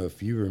remember. I don't know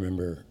if you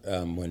remember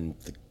when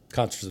the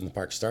concerts in the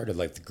park started.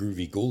 Like the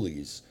Groovy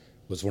Ghoulies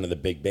was one of the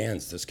big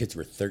bands. Those kids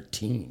were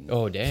 13.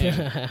 Oh,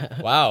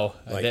 damn. Wow.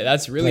 Like,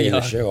 That's really playing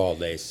young. the show all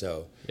day.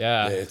 So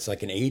Yeah. it's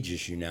like an age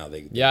issue now.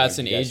 Yeah, it's want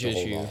an you guys age to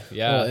hold issue. off.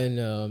 Yeah. Well,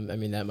 and I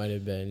mean that might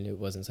have been it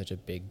wasn't such a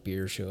big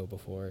beer show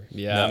before.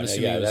 Yeah, No, I'm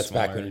assuming it was that's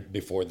back smaller.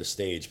 before the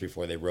stage,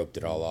 before they roped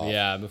it all off.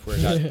 Yeah, before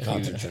it got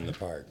Concerts in the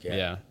park. Yeah.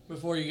 Yeah.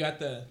 Before you got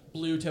the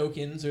blue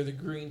tokens or the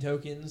green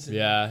tokens. and-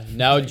 Yeah.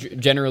 Now,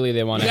 generally,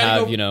 they want You to gotta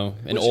have, go-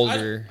 an which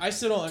older. I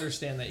still don't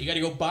understand that. You got to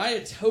go buy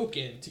a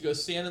token to go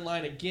stand in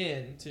line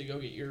again to go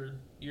get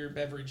your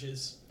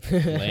beverages.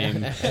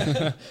 Lame.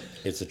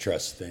 It's a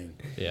trust thing.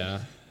 Yeah.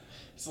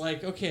 It's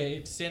like, okay,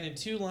 to stand in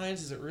two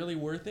lines, is it really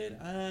worth it?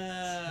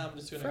 I'm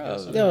just gonna go. Bro.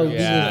 somewhere No, else.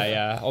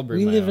 Yeah. I'll bring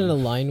We my live in own. a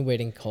line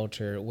waiting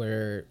culture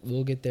where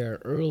we'll get there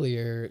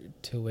earlier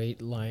to wait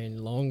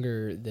line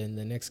longer than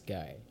the next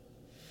guy.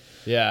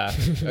 Yeah,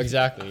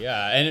 exactly.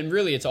 Yeah, and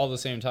really, it's all the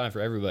same time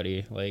for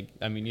everybody. Like,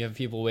 I mean, you have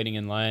people waiting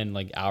in line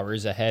like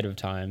hours ahead of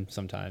time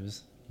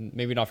sometimes.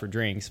 Maybe not for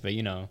drinks, but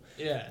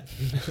Yeah.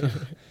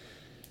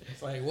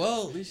 It's like,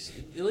 well, at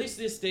least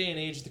this day and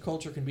age, the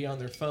culture can be on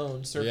their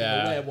phone surfing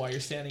Yeah. the web while you're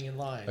standing in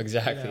line.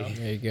 Exactly. You know?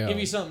 There you go. Give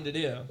you something to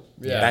do.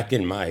 Yeah. Back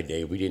in my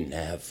day, we didn't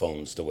have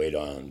phones to wait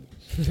on.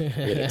 We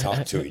had to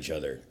talk to each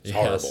other. It's Yes.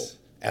 horrible.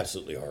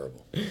 Absolutely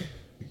horrible.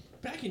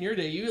 Back in your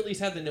day, you at least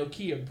had the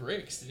Nokia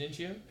bricks, didn't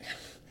you?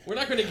 We're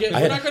not going to get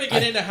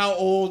into how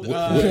old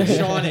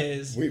Sean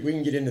is. We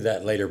can get into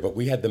that later, but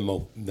we had the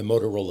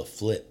Motorola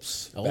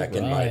flips All back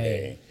in my right.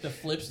 day. The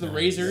flips, the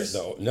razors.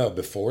 No,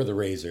 before the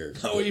Razor.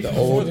 Oh, the even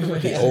old, before the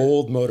Razor. The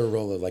old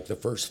Motorola, like the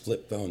first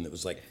flip phone that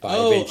was like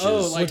 5 inches.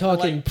 like We're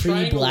talking like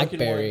triangle-looking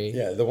pre-BlackBerry.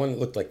 Yeah, the one that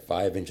looked like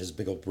 5 inches,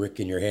 big old brick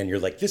in your hand. You're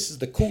like, this is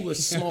the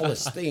coolest,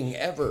 smallest thing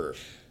ever.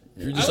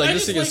 You're one. just like,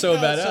 this thing is so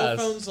how badass. Cell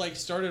phones like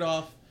started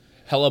off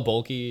Hella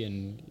bulky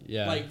and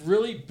yeah. like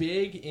really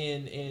big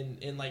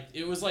in like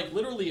it was like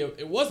literally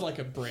it was like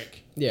a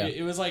brick. Yeah.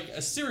 It was like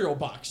a cereal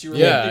box. You were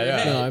Yeah, holding in your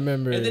yeah. head. No, I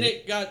remember- And then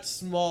it got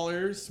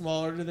smaller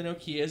to the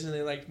Nokias, and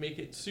they like make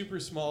it super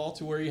small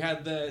to where you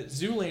had the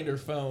Zoolander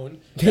phone.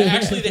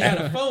 Actually, they had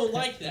a phone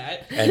like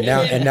that. And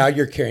now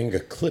you're carrying a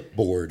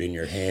clipboard in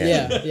your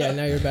hand. Yeah.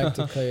 Now you're back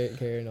to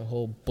carrying a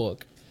whole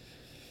book.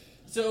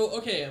 So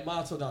okay,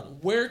 Matodon,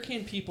 where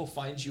can people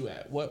find you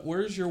at?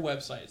 Where's your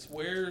websites?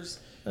 Where's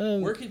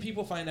Where can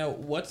people find out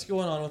what's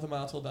going on with A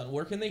Mile Till Dawn?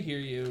 Where can they hear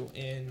you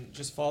and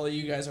just follow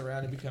you guys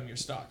around and become your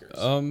stalkers?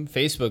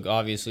 Facebook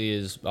obviously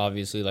is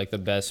like the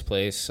best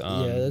place.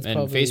 That's and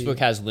probably- Facebook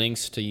has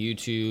links to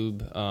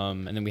YouTube,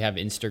 and then we have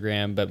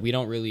Instagram, but we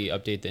don't really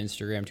update the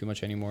Instagram too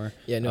much anymore.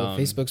 Yeah, no, Um,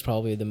 Facebook's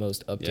probably the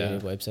most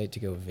updated yeah. website to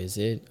go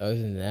visit. Other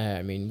than that,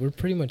 I mean, we're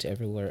pretty much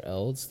everywhere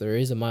else. There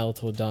is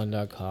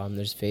amiletilldawn.com.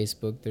 There's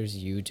Facebook.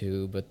 There's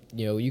YouTube. But,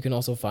 you can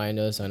also find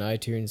us on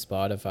iTunes,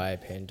 Spotify,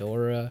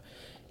 Pandora,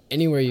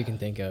 anywhere you can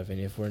think of. And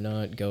if we're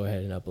not, go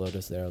ahead and upload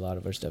us there. A lot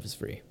of our stuff is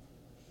free.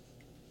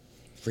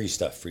 Free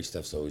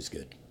stuff's always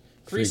good.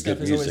 Free stuff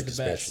good is always music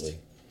the best. especially.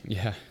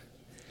 Yeah.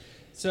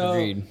 So,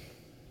 Agreed.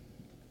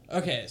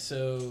 okay,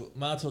 so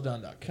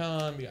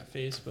miletilldawn.com, you got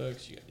Facebook.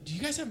 Do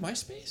you guys have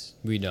MySpace?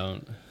 We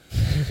don't.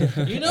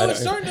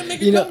 It's starting to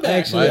make a You know, comeback.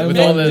 actually, I'm With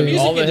Man, all wondering-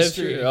 music the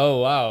industry. history. Oh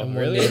wow, I'm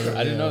really? wondering,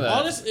 I didn't know that.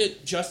 Honestly,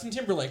 Justin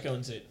Timberlake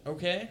owns it,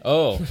 okay?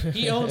 Oh,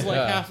 He owns like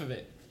Yeah. half of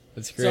it.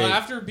 that's So great.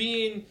 after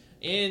being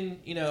in,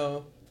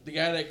 the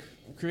guy that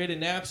created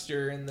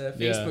Napster in the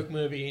Yeah. Facebook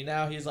movie,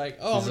 now he's like,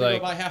 oh, He's I'm going to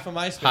like, go buy half of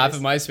MySpace. half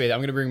of MySpace. I'm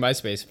gonna bring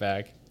MySpace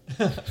back.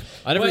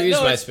 I never But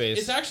used no, MySpace.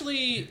 It's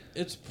actually,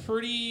 it's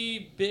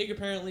pretty big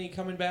apparently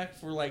coming back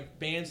for like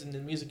bands in the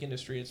music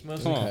industry. It's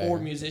mostly Huh. for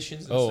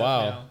musicians and oh stuff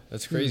wow, now.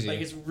 that's crazy. Like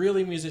it's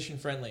really musician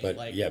friendly. But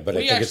like, but I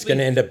we think it's going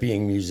to actually- end up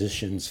being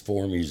musicians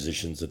for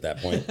musicians at that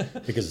point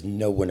because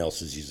no one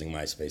else is using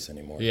MySpace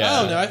anymore. Yeah.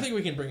 I don't know. I think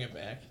we can bring it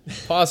back.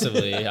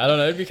 Possibly. I don't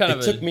know. It'd be kind It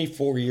of. took me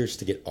 4 years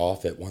to get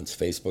off it once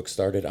Facebook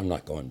started. I'm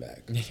not going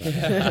back.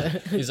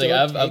 He's like, Don't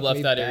I've take left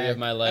me that area back. of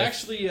my life.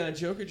 Actually,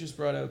 Joker just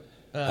brought up.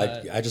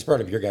 I just brought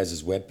up your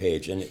guys'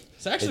 webpage, and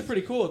It's actually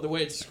pretty cool the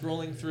way it's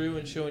scrolling through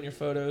and showing your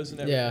photos and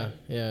everything.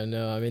 Yeah,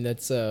 no, I mean,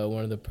 that's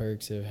one of the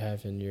perks of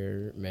having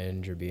your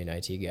manager be an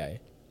IT guy.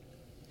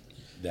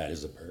 that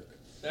is a perk.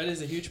 That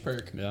is a huge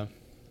perk. Yeah.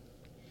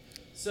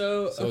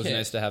 So, So it was okay.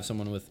 nice to have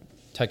someone with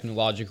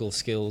technological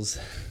skills.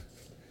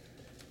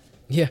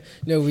 Yeah,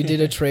 no, we did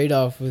a trade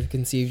off with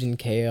Conceived in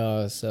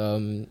Chaos.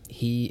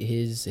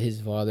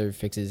 His father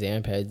fixes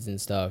amp heads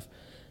and stuff,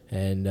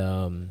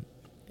 and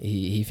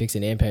he fixed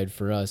an amp head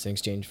for us in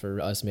exchange for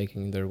us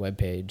making their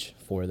webpage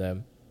for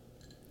them.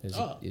 It was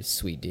a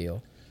sweet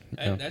deal.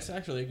 And that's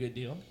actually a good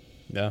deal.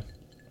 Yeah.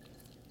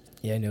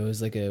 Yeah, no, it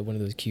was like one of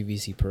those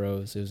QVC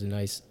Pros.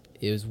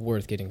 It was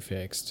worth getting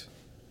fixed.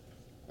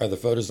 Are the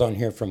photos on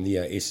here from the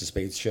Ace of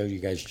Spades show you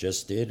guys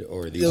just did,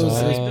 or are these? Those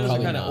I are think those are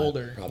probably kind of not.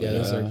 older. Probably Yeah,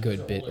 those not. are a good Those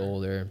are bit older.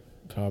 older.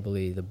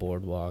 Probably the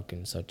Boardwalk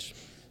and such.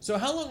 So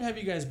how long have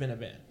you guys been a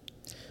band?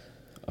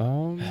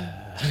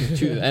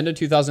 End of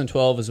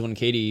 2012 is when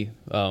Katie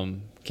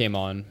came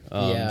on.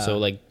 Yeah. So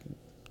like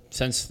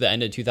since the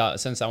end of 2000,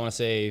 since I want to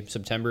say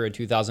September of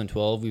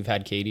 2012, we've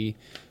had Katie.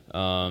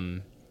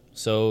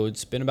 So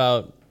it's been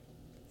about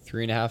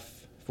 3.5,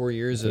 4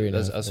 years Three and a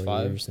as half, us 4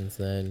 five. years since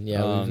then. Yeah,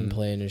 we've been Um,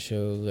 playing a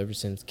show ever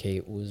since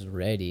Kate was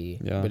ready.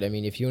 Yeah. But I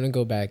mean, if you want to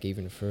go back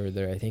even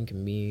further, I think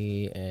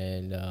me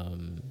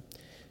and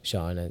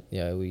Sean,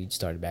 we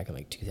started back in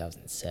like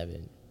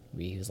 2007.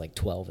 He was like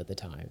 12 at the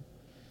time.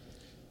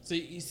 So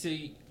you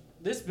see,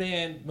 this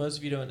band, most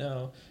of you don't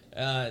know,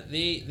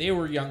 they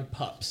were young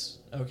pups.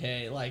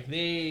 Okay, like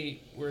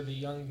they were the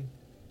young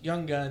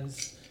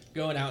guns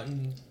going out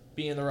and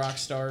being the rock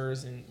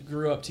stars and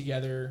grew up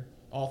together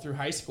all through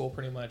high school,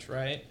 pretty much,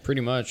 right?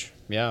 Pretty much,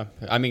 yeah.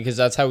 I mean, because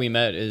that's how we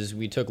met. Is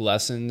we took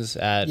lessons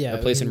at Yeah, a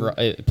place we in met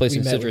Citrus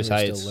when we were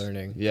Heights. still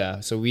learning. Yeah,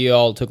 so we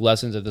all took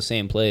lessons at the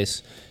same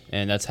place,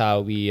 and that's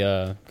how we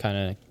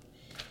kind of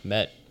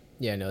met.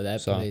 Yeah, no,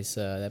 that So-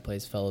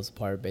 place fell us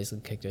apart.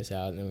 Basically, kicked us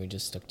out, and then we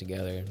just stuck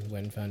together and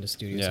went and found a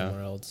studio Yeah.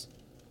 somewhere else.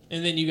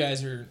 And then you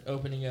guys are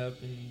opening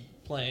up and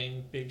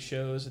playing big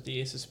shows at the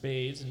Ace of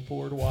Spades and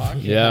Boardwalk.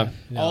 Yeah.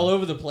 No. All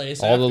over the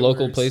place. All the local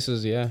afterwards.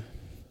 places, yeah.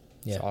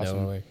 Yeah,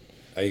 awesome. no way.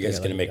 Are you guys Yeah,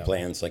 going to like make that.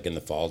 plans like in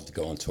the fall to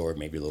go on tour,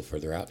 maybe a little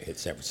further out, hit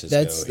San Francisco?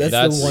 That's hit,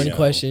 That's- the one you know,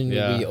 question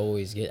yeah. we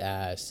always get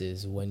asked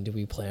is when do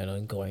we plan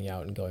on going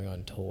out and going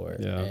on tour?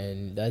 Yeah.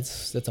 And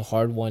that's a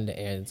hard one to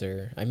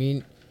answer. I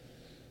mean,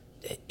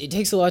 it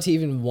takes a lot to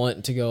even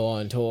want to go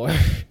on tour.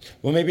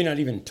 Well, maybe not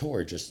even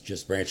tour,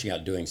 just branching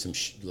out, doing some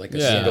like a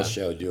Yeah. single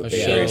show, do a A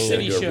big show. Bigger show,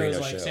 city do a shows arena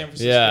like show. San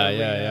Francisco. Yeah,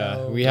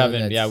 Reno. We Yeah,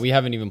 haven't, that's- we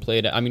haven't even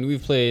played. I mean,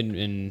 we've played,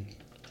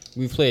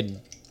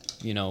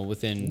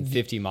 within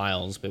 50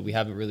 miles, but we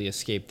haven't really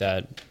escaped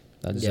that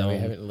Yeah, zone. we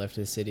haven't left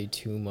the city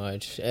too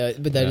much.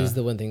 But that is Yeah.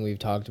 the one thing we've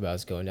talked about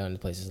is going down to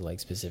places like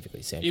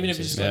specifically San Even if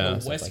it's just Francisco. like and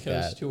a stuff West like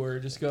Coast that. tour,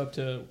 just go up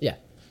to Yeah,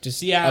 just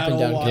Seattle, up and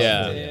down Washington,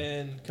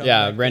 California. come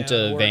Yeah, back rent down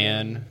a to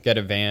Oregon. van, get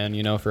a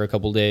van, for a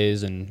couple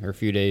days or a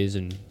few days,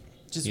 and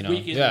Just you know,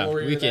 weekend yeah,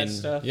 warrior weekend, that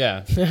stuff.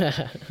 yeah.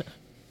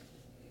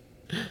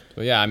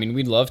 But yeah, I mean,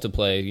 we'd love to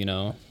play,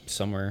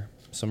 somewhere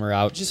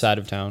outside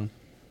of town.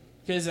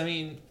 Because I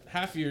mean,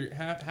 half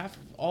of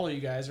all of you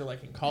guys are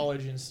like in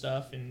college and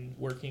stuff and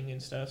working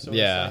and stuff. So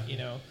Yeah. it's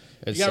like,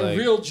 It's you got like-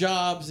 real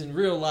jobs and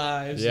real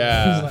lives.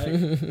 Yeah.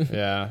 And it's like,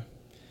 Yeah,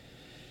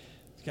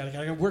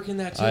 gotta work in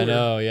that too. I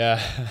know.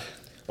 Yeah,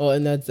 Well,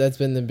 and that's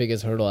been the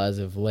biggest hurdle as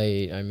of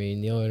late. I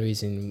mean, the only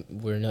reason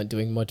we're not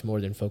doing much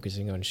more than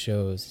focusing on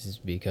shows is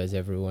because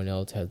everyone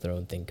else has their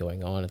own thing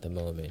going on at the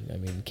moment. I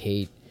mean,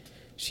 Kate,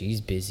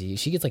 she's busy.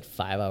 She gets like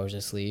 5 hours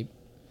of sleep.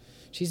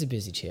 She's a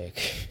busy chick.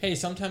 Hey,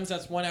 sometimes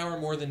that's 1 hour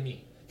more than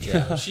me.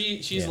 Yeah.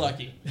 She's Yeah.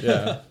 lucky.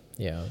 Yeah.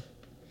 Yeah.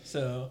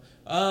 So,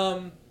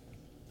 all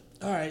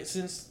right,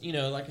 since,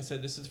 like I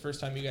said, this is the first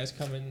time you guys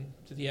coming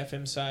to the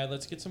FM side,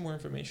 let's get some more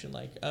information.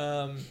 Like,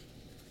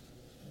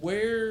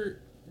 where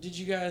did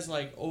you guys,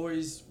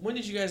 when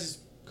did you guys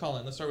call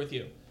in? Let's start with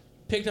you.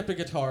 Picked up a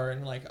guitar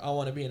and, I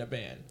want to be in a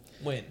band.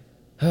 When?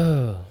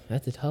 Oh,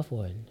 that's a tough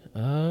one. I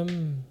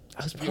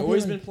was Have probably you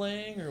always like- been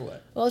playing or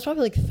what? Well, I was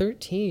probably like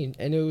 13,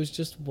 and it was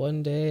just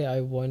one day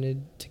I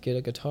wanted to get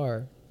a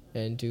guitar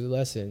and do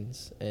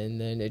lessons,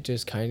 and then it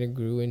just kind of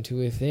grew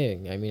into a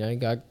thing. I mean, I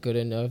got good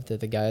enough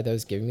that the guy that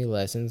was giving me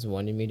lessons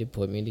wanted me to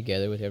put me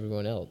together with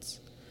everyone else,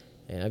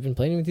 and I've been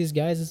playing with these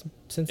guys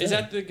since Is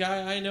then. that the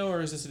guy I know or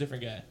is this a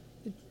different guy?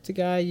 It's a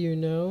guy you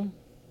know,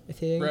 I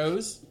think.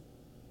 Rose?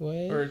 What?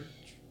 Or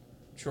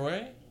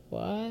Troy?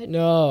 What?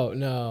 No.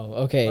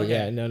 Okay, Okay.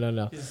 yeah,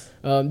 no. Is-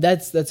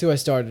 That's who I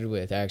started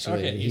with,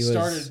 actually. Okay, He you was-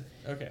 started.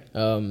 Okay.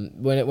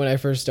 When I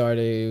first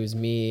started, it was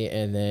me,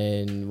 and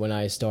then when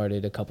I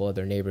started, a couple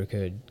other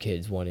neighborhood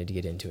kids wanted to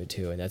get into it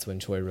too, and that's when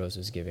Troy Rose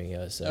was giving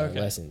us Okay.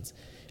 lessons.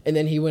 And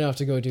then he went off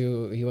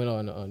to he went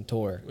on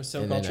tour. With and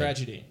So-Called then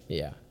Tragedy.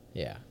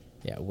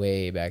 Yeah,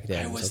 way back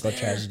then. I was So-Called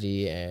there.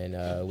 Tragedy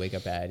and Wake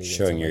Up Addy. and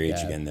Showing stuff your like age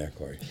that. again there,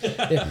 Corey.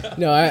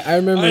 No, I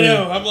remember. I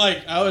know.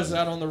 I was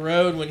out on the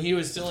road when he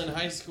was still in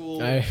high school,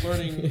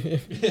 learning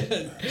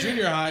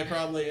junior high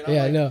probably. And I'm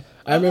Yeah, like, no,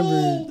 I I'm remember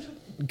old.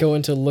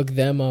 going to look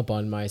them up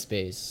on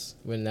MySpace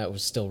when that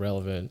was still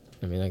relevant.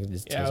 I mean, that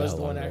just Yeah, tells I was how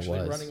the long one ago it actually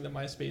was. running the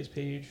MySpace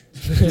page.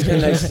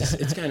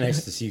 It's kind of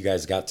nice to see you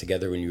guys got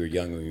together when you were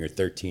young, when you were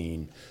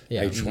 13.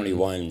 Yeah. Now you're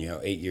 21,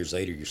 8 years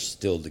later, you're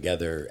still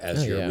together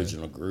as Oh, your yeah.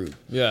 original group.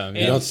 Yeah. And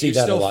You don't see you're that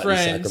a still lot in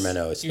friends.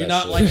 Sacramento, You're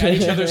not especially. like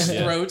at each other's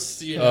Yeah.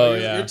 throats. Oh, you're,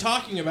 yeah. you're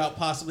talking about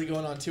possibly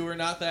going on tour.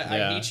 Not that I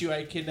Yeah. hate you.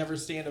 I can never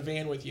stand a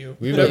van with you.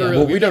 We've Yeah. never.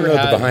 Well, we we've don't never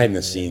know had, the behind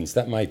the scenes.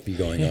 That might be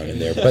going on in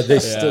there, but they Yeah.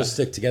 still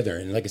stick together.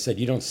 And like I said,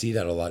 you don't see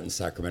that a lot in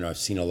Sacramento. I've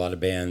seen a lot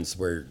of bands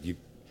where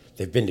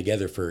they've been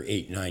together for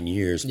 8-9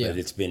 years, Yeah. but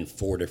it's been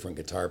 4 different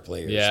guitar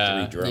players,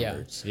 Yeah. 3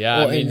 drummers. Yeah,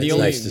 Well, I mean and the it's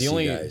only nice to the see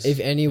only guys. If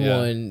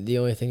anyone, the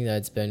only thing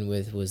that's been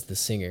with was the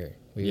singer.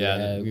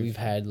 We've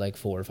had like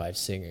 4 or 5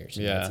 singers.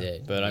 And Yeah, that's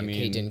it. but I Kate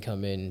mean, didn't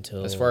come in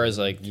until. as far as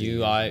like 2 you,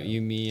 years ago.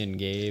 you, me, and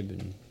Gabe,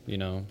 and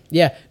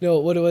Yeah, no.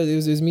 What it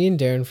was me and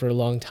Darren for a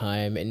long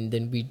time, and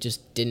then we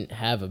just didn't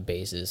have a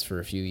bassist for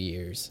a few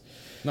years.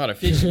 not a.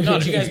 Did you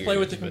not a guys few play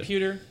with the years, but-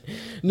 computer?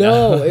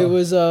 No, it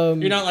was You're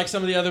not like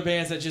some of the other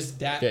bands that just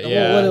Yeah,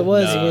 yeah. what it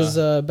was no.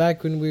 was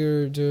back when we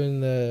were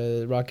doing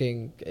the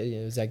rocking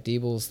Zach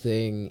Diebel's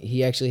thing.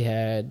 He actually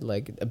had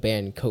like a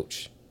band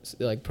coach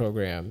like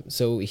program,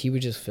 so he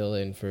would just fill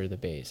in for the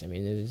bass. I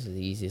mean, it was the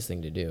easiest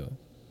thing to do.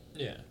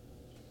 Yeah.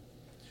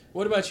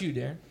 What about you,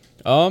 Darren?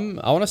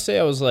 I want to say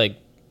I was like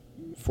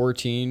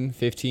 14,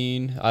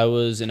 15. I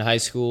was in high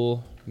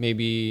school,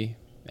 maybe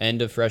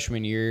end of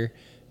freshman year.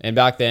 And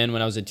back then,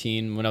 when I was a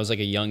teen, when I was like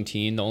a young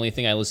teen, the only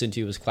thing I listened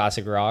to was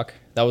classic rock.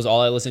 That was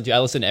all I listened to. I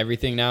listen to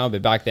everything now,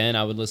 but back then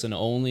I would listen to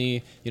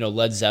only,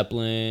 Led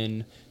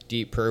Zeppelin,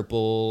 Deep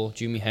Purple,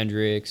 Jimi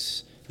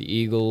Hendrix, the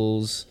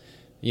Eagles,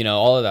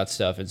 all of that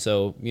stuff. And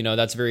so,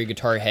 that's very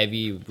guitar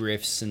heavy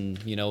riffs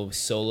and,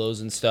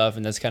 solos and stuff.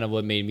 And that's kind of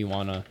what made me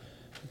want to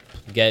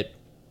get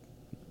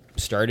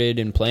started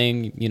in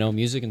playing,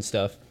 music and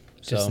stuff.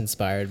 Just So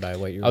inspired by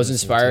what you were I was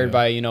listening inspired to.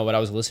 by, what I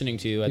was listening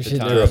to at You the should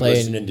time. have Grew up playing-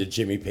 listening to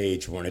Jimmy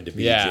Page, wanted to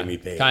be Yeah, Jimmy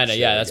Page. kind of. There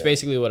Yeah, we that's go.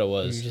 basically what it You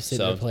was. were just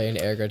sitting So there playing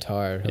air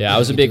guitar. yeah, I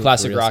was a You big do it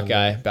classic for real rock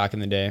someday. guy back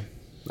in the day.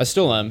 I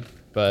still am,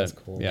 but That's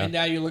cool. yeah. And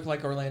now you look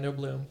like Orlando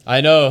Bloom.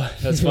 I know.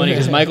 That's funny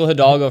because Michael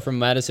Hidalgo from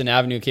Madison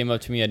Avenue came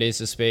up to me at Ace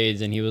of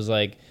Spades and he was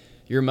like,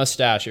 "Your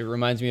mustache, it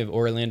reminds me of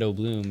Orlando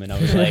Bloom." And I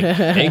was like,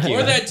 "Thank you."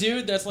 Or that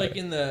dude that's like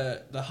in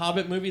the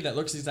Hobbit movie that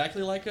looks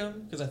exactly like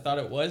him because I thought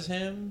it was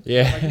him.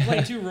 Yeah. Like he's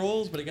playing 2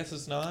 roles, but I guess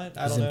it's not.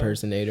 I His don't know.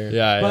 impersonator.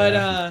 Yeah. But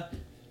yeah.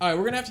 all right,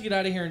 we're gonna have to get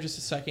out of here in just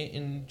a second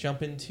and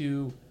jump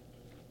into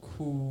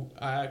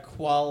Qualia.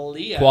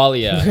 Qualia.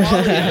 Qualia.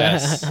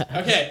 Yes.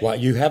 Okay. Well,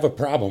 you have a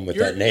problem with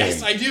that name.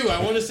 Yes, I do.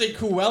 I want to say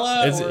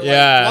Kuella It's- or like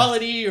yeah.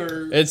 quality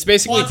or It's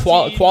basically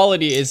quantity.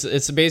 quality.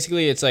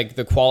 It's like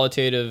the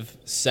qualitative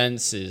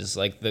senses,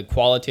 like the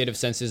qualitative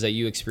senses that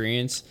you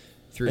experience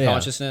through Yeah.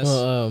 consciousness.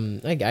 Well,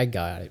 I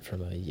got it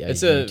from a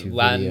it's a YouTube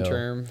Latin video.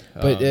 term,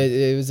 But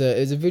it was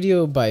a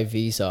video by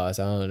Vsauce.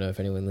 I don't know if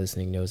anyone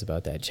listening knows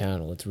about that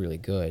channel. It's really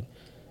good.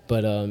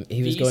 But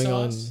he was going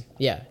on. Vsauce?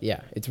 Yeah,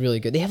 it's really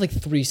good. They have like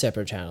 3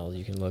 separate channels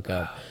you can look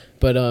up.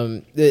 But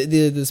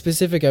the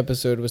specific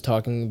episode was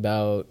talking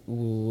about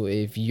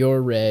if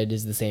your red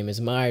is the same as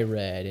my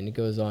red, and it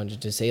goes on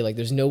to say like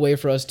there's no way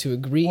for us to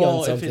agree Well, on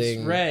if something.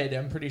 it's red,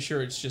 I'm pretty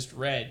sure it's just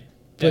red.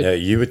 But, No,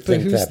 you would but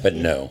think who's- that, but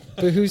no.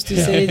 but who's to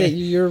say that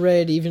your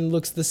red even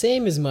looks the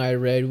same as my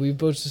red? We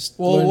both just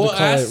learned to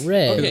call it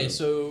red. Okay,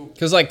 so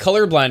Because like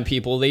colorblind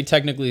people, they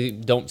technically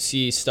don't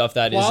see stuff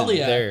that isn't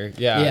Qualia, there.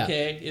 Yeah.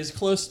 okay, is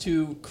close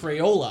to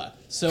Crayola.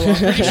 So I'm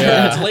pretty sure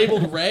Yeah. if it's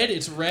labeled red,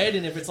 it's red,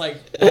 and if it's like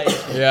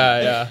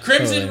Yeah.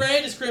 crimson Totally.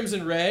 red is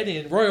crimson red,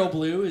 and royal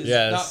blue is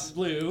Yes. not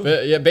blue.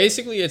 But yeah,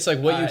 basically, it's like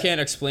what you Alright. can't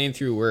explain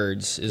through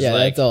words. Is Yeah,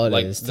 like, that's all it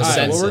like is. The All right,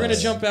 senses. well, we're gonna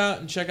jump out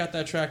and check out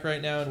that track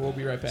right now, and we'll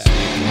be right back.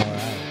 All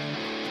right.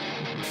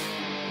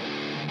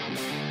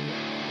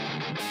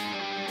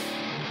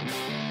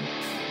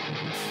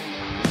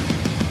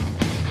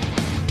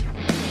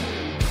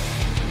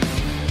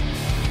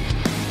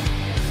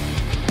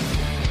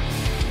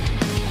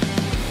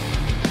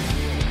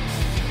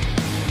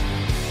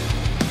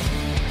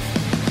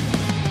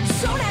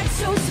 Don't act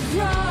so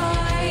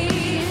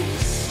surprised.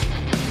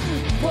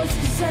 Voices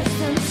possess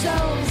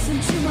themselves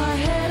into my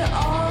head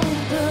all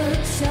the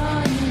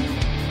time.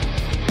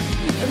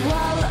 And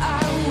while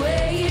I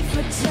wait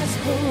for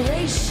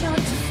desperation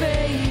to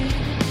fade,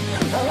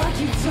 while I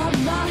keep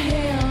dropping my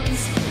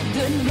hands,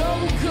 the no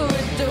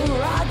good, the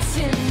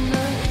rotten,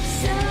 the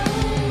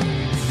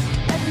sounds.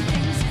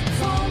 Everything's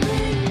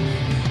falling.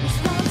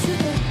 Respond to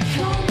the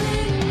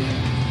calming.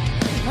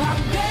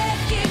 I'm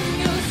begging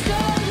you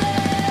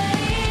slowly.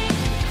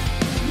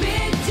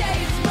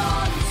 Midday's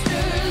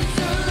monsters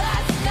or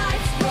last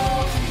night's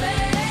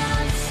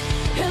romance.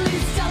 At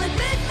least I'll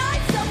admit my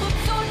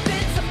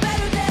self-absorbance. I'm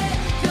better than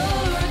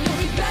good,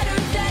 you'll be better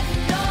than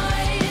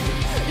none.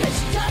 And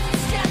she doesn't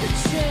stand a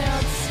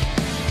chance.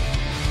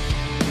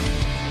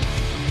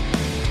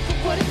 But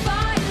what if I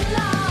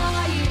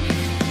lie?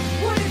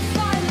 What if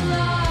I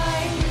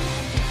lie?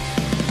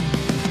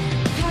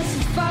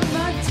 Pacify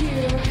my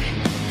dear.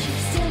 Keep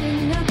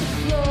staring at the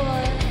floor.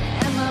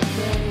 Am I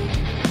brave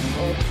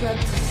or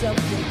crept to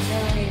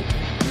self-denial?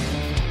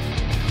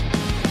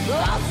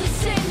 All the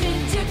same in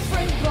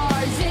different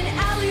bars, in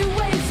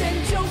alleyways and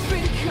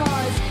open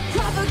cars.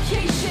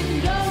 Provocation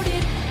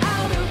loaded,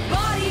 out of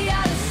body,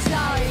 out of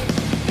sight.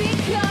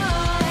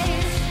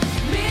 Because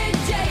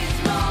midday's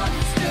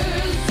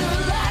monsters or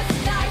last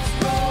night's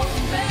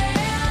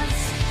romance.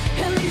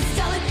 At least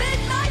I'll admit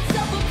my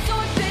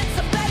self-absorbance.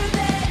 I'm better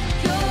than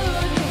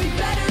good, you'll be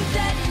better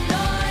than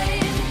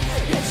none.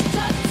 Yet she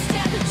doesn't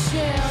stand a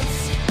chance.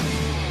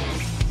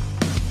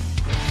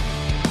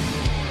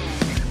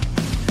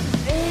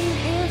 Ain't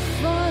it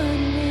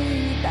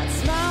funny that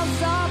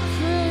smiles are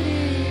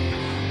pretty,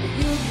 but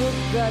you look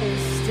better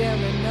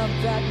staring up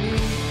at me.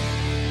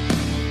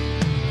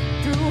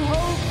 Through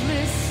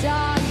hopeless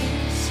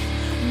eyes,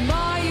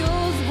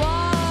 miles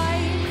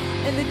wide,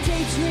 and the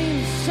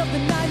daydreams of the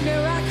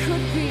nightmare I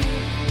could be.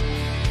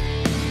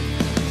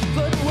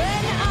 But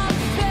when I'm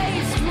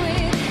faced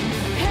with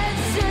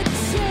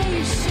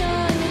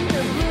hesitation,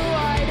 the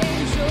blue-eyed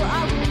angel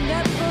I will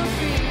never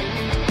be.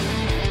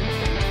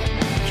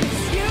 'Cause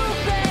you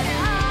bet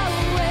I'll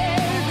wear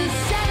the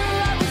center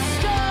of the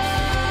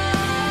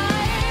storm,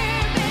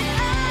 and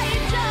I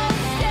don't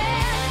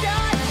stand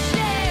a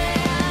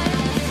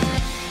chance.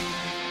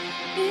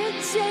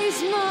 Midday's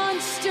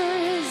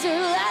monsters or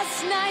last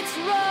night's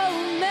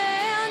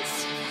romance.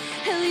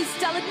 At least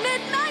I'll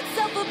admit my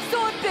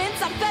self-absorbance.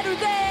 I'm better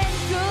than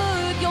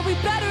good, you'll be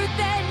better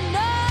than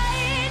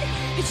none.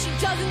 If she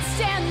doesn't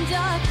stand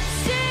a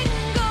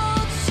single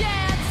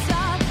chance,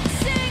 a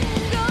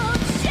single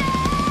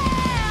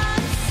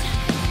chance.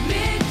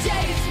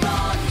 Midday's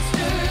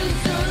monsters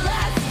or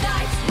last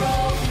night's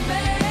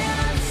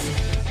romance.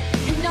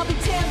 And I'll be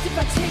damned if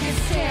I take a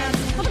stance.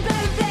 I'm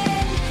better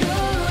than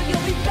good,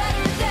 you'll be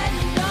better than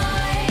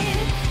none.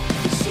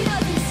 If she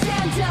doesn't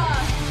stand a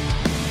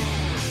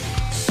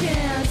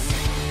chance.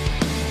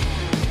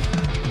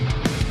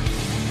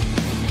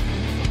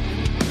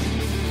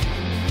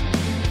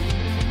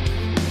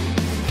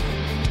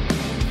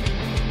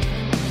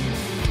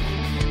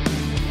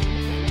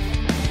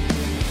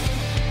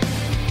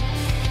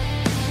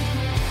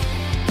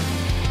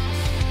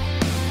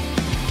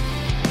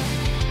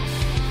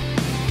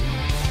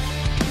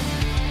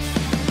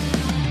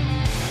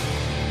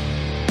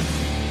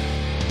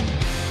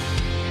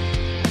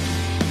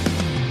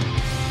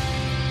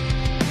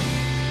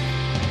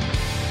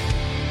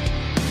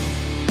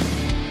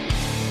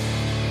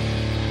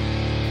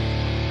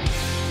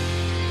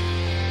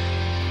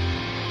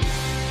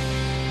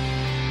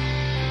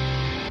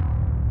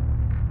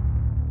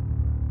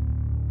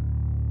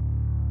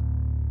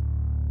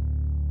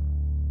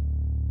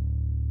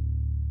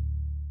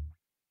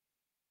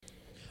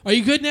 Are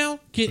you good now?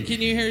 Can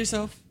you hear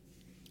yourself?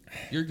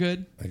 You're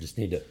good. I just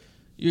need to.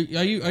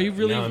 Are you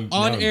really Now I'm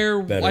on air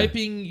better.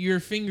 wiping your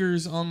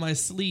fingers on my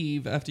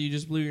sleeve after you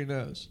just blew your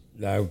nose?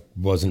 I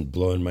wasn't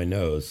blowing my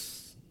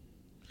nose.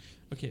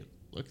 Okay,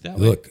 look that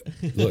way.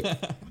 Look.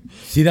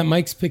 See, that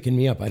mic's picking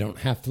me up. I don't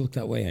have to look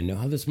that way. I know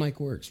how this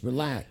mic works.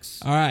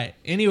 Relax. All right.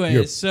 Anyways,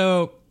 You're-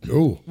 so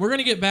Oh, we're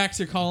gonna get back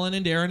to Colin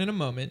and Darren in a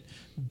moment,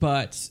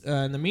 but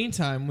in the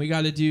meantime, we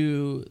got to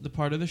do the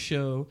part of the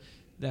show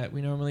that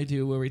we normally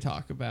do where we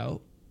talk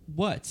about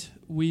what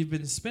we've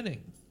been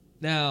spinning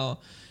Now,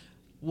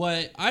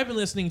 what I've been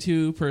listening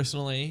to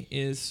personally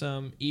is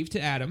some Eve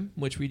to Adam,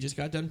 which we just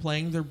got done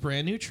playing their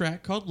brand new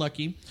track called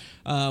Lucky.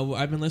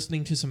 I've been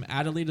listening to some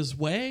Adelaida's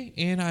Way,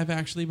 and I've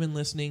actually been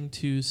listening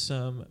to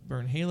some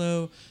Burn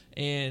Halo,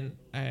 and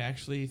I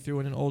actually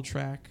threw in an old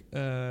track,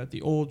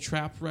 the old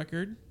Trap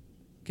record,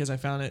 because I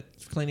found it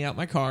cleaning out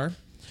my car.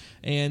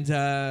 And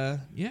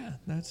yeah,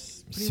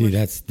 that's pretty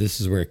much.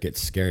 This is where it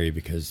gets scary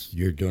because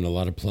you're doing a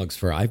lot of plugs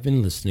for. I've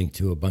been listening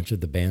to a bunch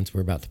of the bands we're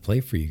about to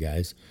play for you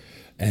guys.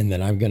 And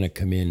then I'm going to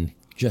come in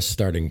just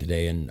starting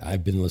today, and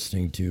I've been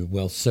listening to,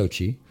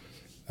 Sochi,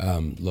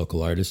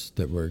 local artists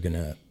that we're going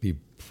to be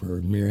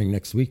premiering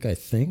next week, I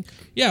think.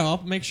 Yeah,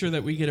 I'll make sure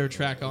that we get our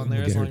track on there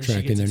We'll as get long our as she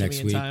track gets in it there to next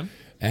me in week. time.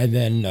 And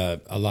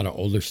then a lot of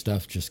older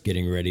stuff, just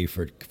getting ready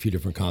for a few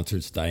different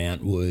concerts.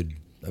 Diane Wood,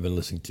 I've been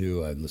listening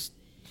to. I've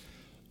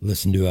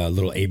listened to a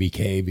little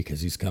ABK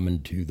because he's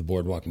coming to the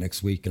Boardwalk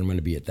next week, and I'm going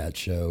to be at that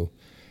show.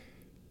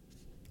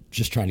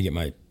 Just trying to get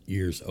my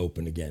ears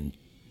open again.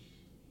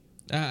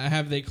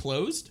 Have they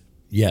closed?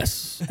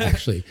 Yes,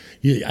 actually.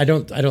 I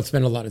don't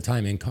spend a lot of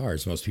time in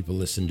cars. Most people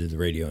listen to the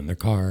radio in their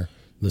car,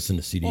 listen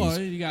to CDs.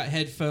 Well, you got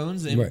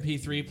headphones, Right.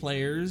 MP3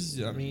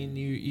 players. I mean,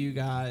 you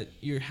got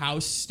your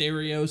house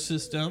stereo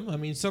system. I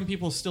mean, some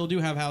people still do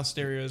have house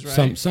stereos,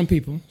 right? Some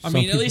people. I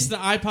mean, at least the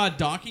iPod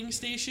docking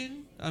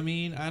station. I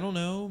mean, I don't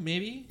know,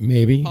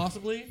 maybe,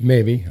 possibly.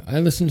 maybe. I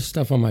listen to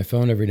stuff on my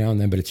phone every now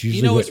and then, but it's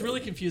usually It's really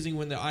confusing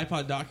when the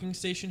iPod docking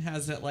station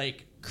has that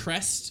like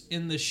crest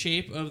in the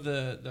shape of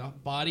the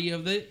body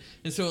of it,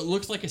 and so it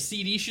looks like a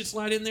CD should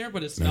slide in there,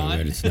 but it's No, not.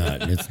 but it's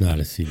not. It's not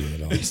a CD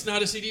at all. It's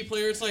not a CD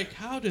player. It's like,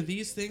 how do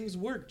these things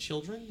work,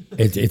 children?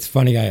 It's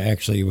funny. I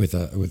actually with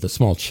a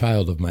small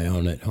child of my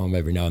own at home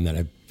every now and then.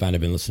 I find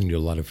I've been listening to a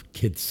lot of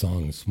kids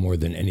songs more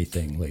than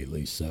anything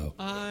lately. So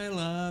I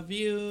love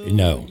you.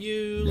 No.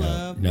 You No.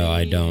 love me. No,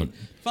 I don't.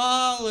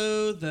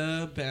 Follow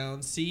the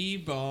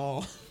bouncy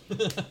ball.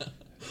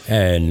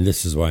 and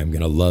this is why I'm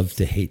gonna love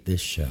to hate this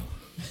show.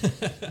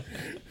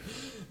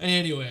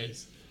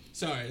 Anyways,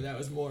 sorry, that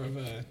was more of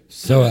a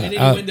So,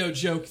 an window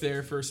joke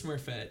there for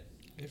Smurfette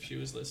if she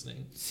was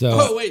listening.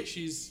 So wait,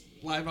 she's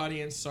live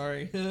audience.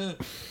 Sorry.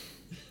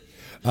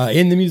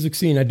 in the music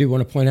scene, I do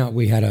want to point out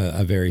we had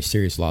a very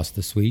serious loss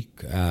this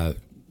week.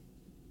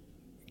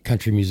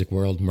 Country music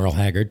world, Merle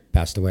Haggard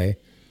passed away.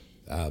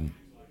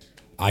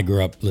 I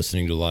grew up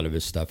listening to a lot of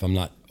his stuff. I'm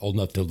not old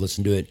enough to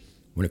listen to it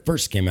when it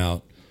first came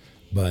out,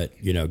 but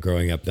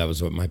growing up, that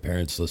was what my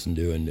parents listened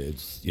to, and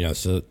it's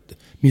so the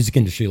music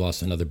industry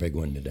lost another big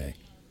one today.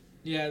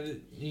 Yeah,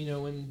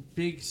 when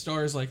big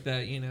stars like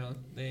that,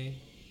 they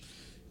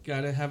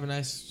gotta have a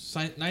nice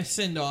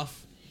send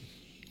off.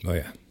 Oh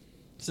yeah.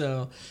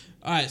 So,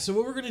 all right. So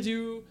what we're gonna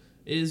do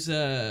is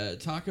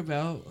talk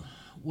about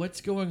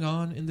what's going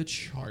on in the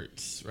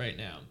charts right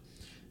now,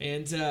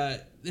 and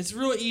it's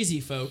real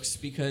easy, folks,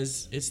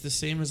 because it's the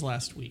same as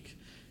last week.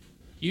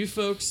 You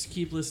folks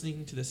keep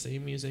listening to the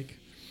same music,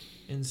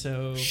 and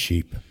so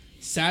Sheep.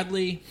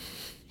 sadly,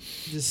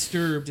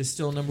 Disturbed is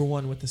still number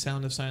one with The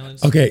Sound of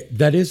Silence. Okay,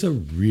 that is a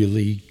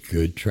really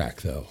good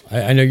track, though.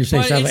 I know you're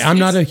saying But sadly. I'm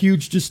not a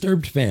huge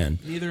Disturbed fan.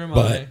 Neither am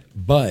I.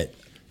 But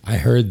I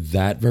heard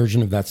that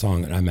version of that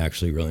song, and I'm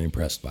actually really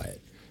impressed by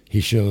it. He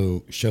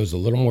shows a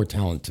little more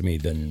talent to me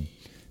than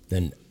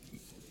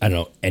I don't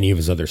know any of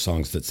his other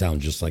songs that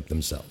sound just like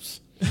themselves.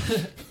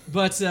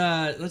 But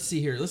let's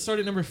see here. Let's start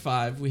at number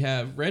 5. We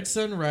have Red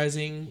Sun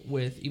Rising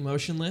with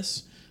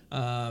Emotionless.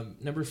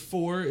 Number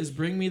 4 is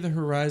Bring Me the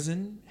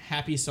Horizon,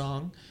 Happy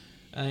Song.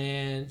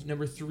 And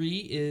number 3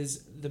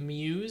 is The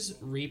Muse,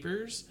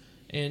 Reapers.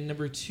 And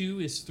number 2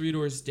 is Three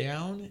Doors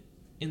Down,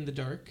 In the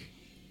Dark.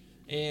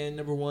 And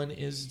number 1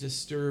 is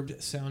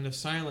Disturbed, Sound of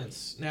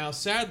Silence. Now,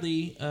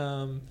 sadly,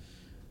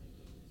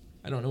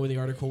 I don't know where the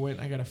article went.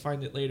 I got to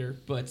find it later.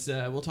 But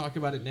we'll talk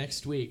about it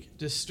next week.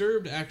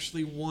 Disturbed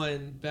actually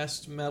won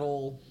Best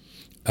Metal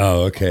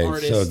Oh, okay.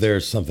 Artist. So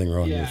there's something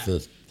wrong Yeah. with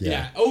this.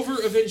 Yeah,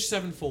 over Avenged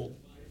Sevenfold.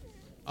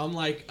 I'm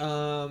like,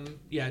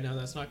 yeah, no,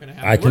 that's not going to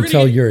happen. I can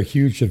tell you're a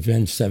huge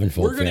Avenged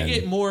Sevenfold We're going fan. to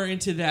get more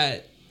into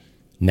that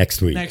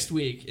next week. next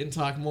week and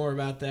talk more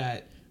about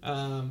that.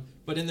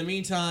 But in the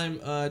meantime,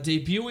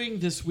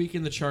 debuting this week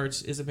in the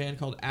charts is a band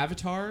called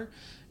Avatar,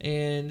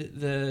 and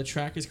the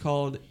track is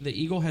called The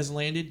Eagle Has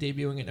Landed,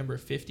 debuting at number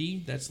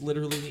 50. That's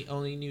literally the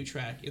only new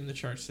track in the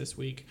charts this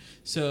week.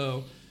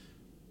 So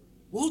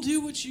we'll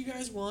do what you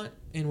guys want,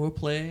 and we'll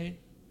play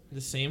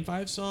the same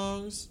 5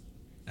 songs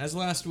as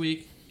last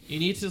week. You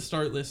need to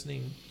start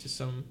listening to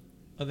some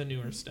of the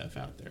newer stuff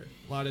out there.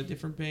 A lot of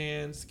different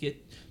bands.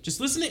 Just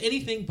listen to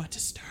anything but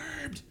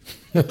Disturbed.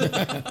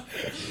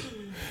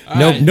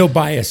 No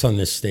bias on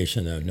this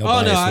station, though. No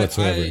bias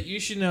whatsoever. You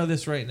should know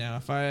this right now.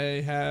 If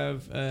I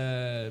have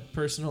a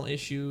personal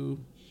issue,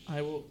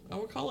 I will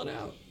call it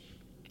out.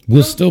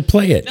 We'll still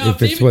play it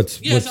if it's what's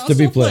I'll to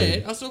be still play played.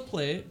 it. I'll still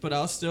play it, but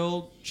I'll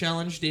still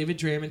challenge David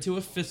Draymond to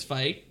a fist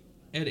fight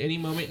at any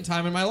moment in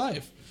time in my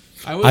life.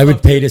 I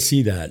would pay to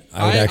see that.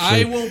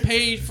 I will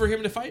pay for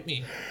him to fight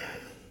me.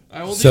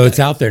 I will. So do it's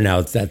that. out there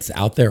now. That's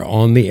out there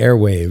on the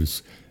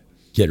airwaves.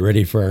 Get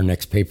ready for our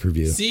next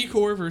pay-per-view.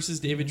 C-Core versus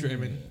David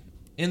Draymond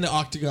in the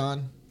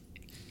Octagon.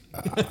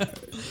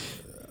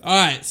 All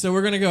right, so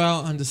we're going to go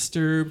out on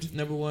Disturbed,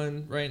 number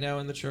 1 right now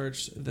in the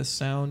charts, The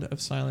Sound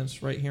of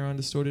Silence, right here on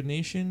Distorted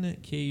Nation,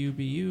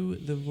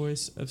 KUBU, the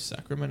voice of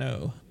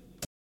Sacramento.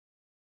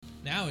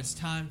 Now it's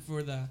time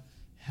for the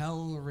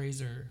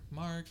Hellraiser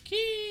Marquee.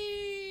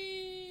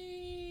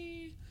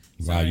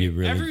 Wow, Sorry, you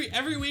really...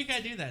 every week I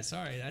do that.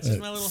 Sorry, that's just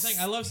my little thing.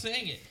 I love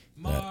saying it.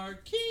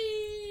 Marquee.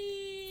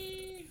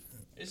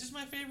 It's just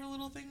my favorite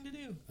little thing to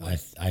do. I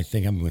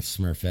think I'm with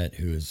Smurfette,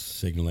 who is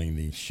signaling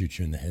the shoot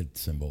you in the head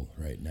symbol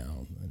right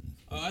now.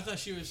 Oh, I thought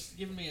she was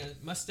giving me a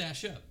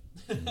mustache up.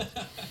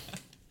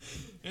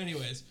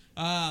 Anyways,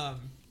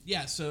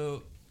 yeah,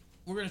 so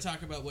we're going to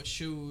talk about what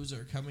shows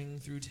are coming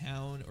through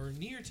town or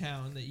near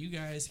town that you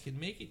guys can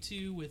make it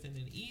to within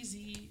an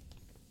easy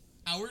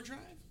hour drive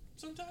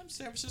sometimes.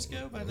 San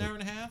Francisco, about an hour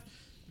and a half,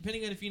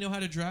 depending on if you know how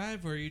to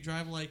drive or you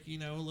drive like,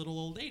 a little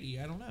old 80.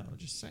 I don't know.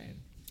 Just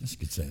saying. Yes, you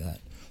could say that.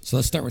 So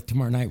let's start with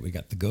tomorrow night. We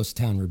got the Ghost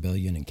Town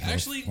Rebellion in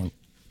California. Actually,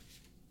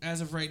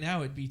 as of right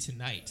now, it'd be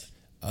tonight.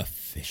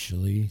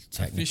 Officially,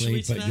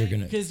 technically, tonight, but you're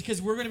gonna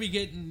because we're gonna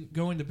be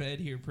going to bed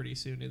here pretty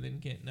soon, and then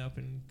getting up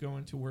and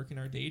going to work in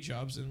our day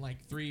jobs in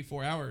like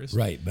 3-4 hours.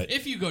 Right, but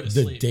if you go to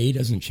the sleep, day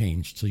doesn't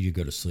change till you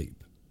go to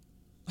sleep.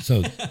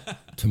 So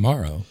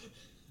tomorrow,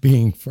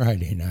 being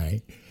Friday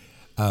night,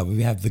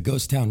 we have the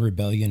Ghost Town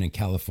Rebellion and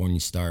California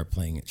Star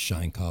playing at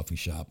Shine Coffee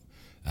Shop.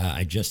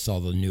 I just saw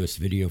the newest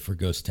video for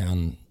Ghost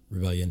Town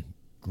Rebellion.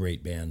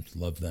 Great band,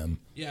 love them.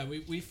 Yeah,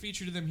 we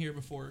featured them here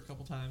before a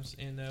couple times,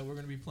 and we're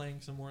going to be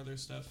playing some more of their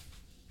stuff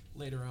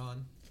later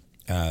on.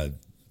 Not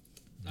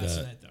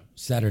tonight, though.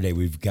 Saturday,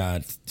 we've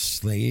got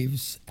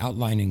Slaves,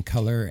 Outline in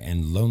Color,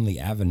 and Lonely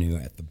Avenue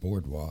at the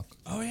Boardwalk.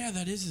 Oh, yeah,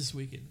 that is this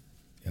weekend.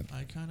 Yep.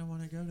 I kind of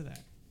want to go to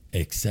that.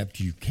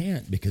 Except you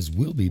can't because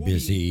we'll be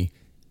busy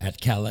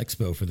at Cal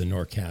Expo for the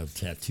NorCal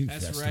Tattoo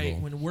That's Festival. That's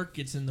right, when work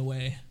gets in the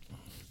way.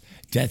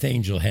 Death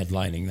Angel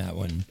headlining that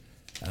one.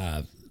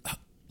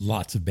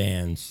 Lots of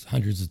bands,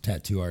 hundreds of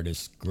tattoo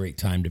artists. Great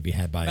time to be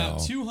had by all.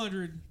 About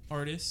 200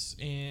 artists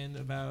and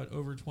about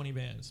over 20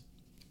 bands.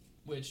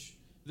 Which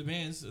the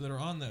bands that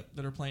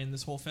are playing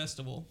this whole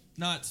festival,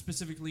 not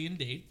specifically in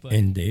date, but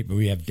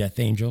we have Death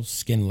Angel,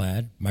 Skin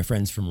Lad, my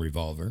friends from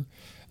Revolver,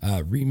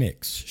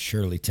 Remix,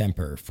 Shirley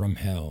Temper, From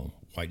Hell,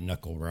 White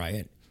Knuckle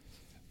Riot.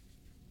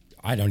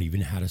 I don't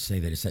even know how to say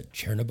that. Is that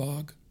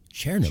Chernobog?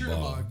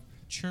 Chernobog.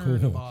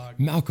 Cool.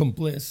 Malcolm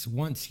Bliss,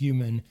 Once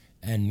Human,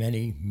 and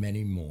many,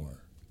 many more.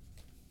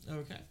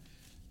 Okay.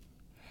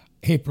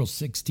 April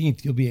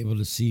 16th, you'll be able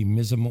to see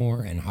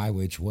Mizamore and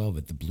Highway 12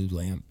 at the Blue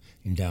Lamp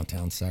in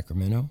downtown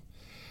Sacramento.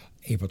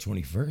 April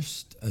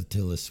 21st,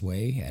 Attila's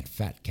Way at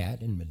Fat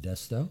Cat in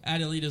Modesto.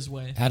 Adelita's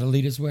Way.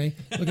 Adelita's Way.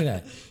 Look at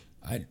that.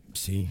 I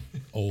see.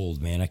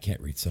 Old, man. I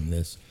can't read some of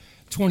this.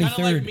 23rd.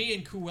 Kind of like me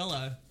and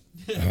Cruella.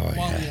 Oh,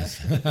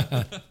 yes.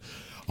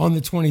 On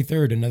the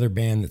 23rd, another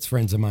band that's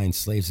friends of mine,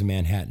 Slaves of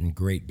Manhattan,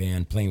 great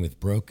band, playing with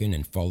Broken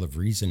and Fall of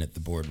Reason at the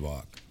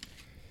Boardwalk.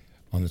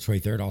 On the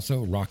 23rd,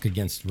 also, Rock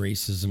Against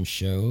Racism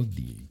show,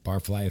 the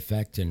Barfly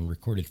Effect and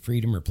Recorded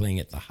Freedom are playing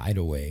at the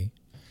Hideaway.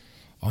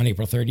 On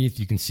April 30th,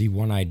 you can see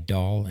One-Eyed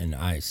Doll and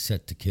Eyes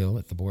Set to Kill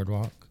at the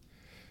Boardwalk.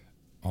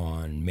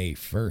 On May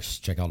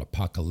 1st, check out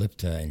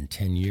Apocalypta and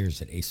 10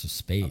 Years at Ace of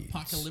Spades.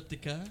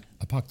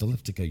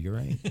 Apocalyptica, you're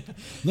right.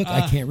 Look,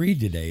 I can't read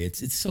today.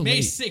 It's so May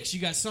late. 6th, you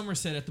got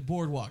Somerset at the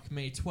Boardwalk.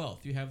 May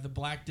 12th, you have the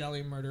Black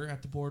Dahlia Murder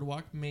at the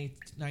Boardwalk. May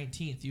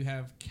 19th, you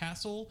have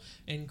Castle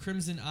and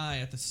Crimson Eye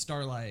at the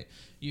Starlight.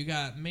 You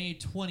got May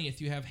 20th,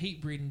 you have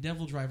Hatebreed and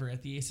Devil Driver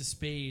at the Ace of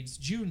Spades.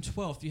 June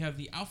 12th, you have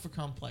the Alpha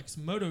Complex,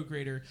 Moto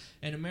Grader,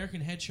 and American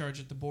Head Charge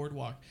at the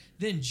Boardwalk.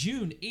 Then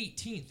June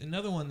 18th,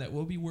 another one that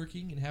we'll be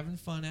working and having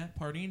fun at,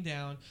 partying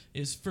down,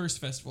 is First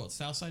Festival at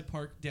Southside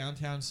Park,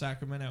 downtown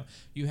Sacramento.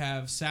 You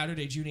have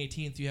Saturday, June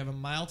 18th, you have A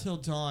Mile Till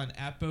Dawn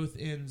at both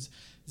ends.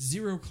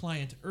 Zero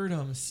Client,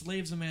 Erdem,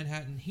 Slaves of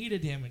Manhattan, Heat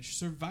of Damage,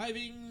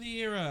 Surviving the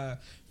Era,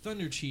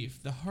 Thunder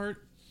Chief, The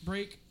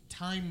Heartbreak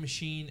Time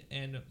Machine,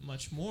 and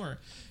much more.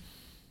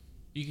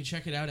 You can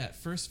check it out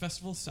at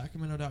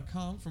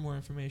firstfestivalsacramento.com for more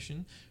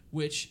information,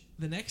 which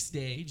the next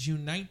day,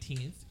 June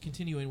 19th,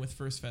 continuing with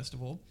First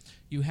Festival,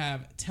 you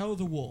have Tell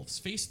the Wolves,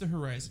 Face the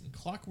Horizon,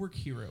 Clockwork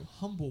Hero,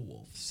 Humble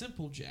Wolf,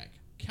 Simple Jack,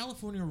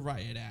 California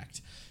Riot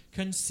Act,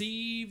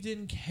 Conceived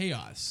in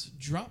Chaos,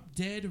 Drop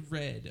Dead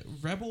Red,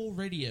 Rebel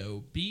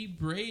Radio, Be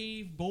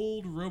Brave,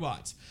 Bold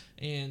Robots,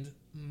 and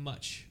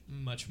much,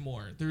 much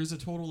more. There's a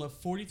total of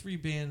 43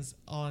 bands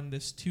on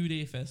this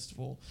 2-day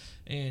festival,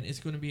 and it's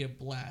going to be a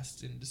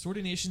blast. And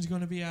Distorted Nation's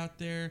going to be out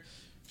there,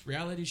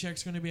 Reality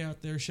Check's going to be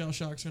out there, Shell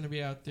Shock's going to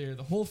be out there,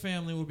 the whole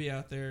family will be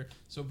out there.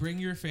 So bring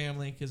your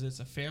family because it's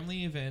a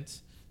family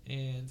event.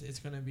 and it's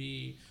going to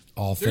be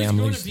All there's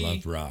families gonna be-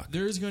 love rock.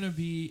 There's going to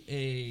be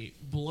a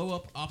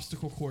blow-up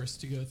obstacle course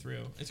to go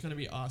through. It's going to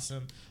be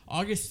awesome.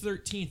 August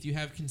 13th, you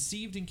have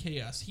Conceived in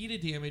Chaos,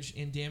 Heated Damage,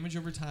 and Damage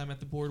Over Time at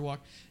the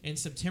Boardwalk. And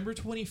September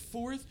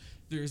 24th,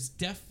 there's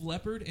Def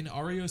Leppard and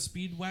REO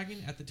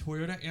Speedwagon at the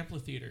Toyota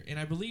Amphitheater. And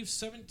I believe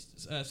September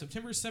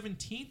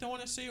 17th, I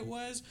want to say it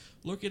was.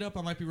 Look it up,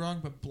 I might be wrong,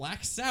 but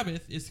Black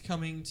Sabbath is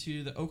coming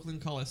to the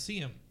Oakland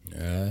Coliseum.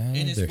 And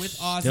it's they're with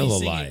Ozzy still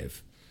singing.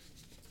 alive.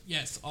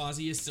 Yes,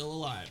 Ozzy is still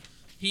alive.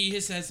 He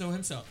has said so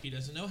himself. He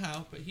doesn't know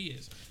how, but he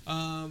is.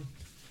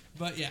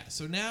 But yeah,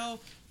 so now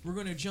we're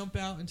going to jump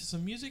out into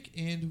some music,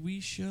 and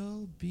we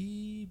shall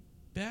be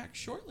back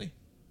shortly.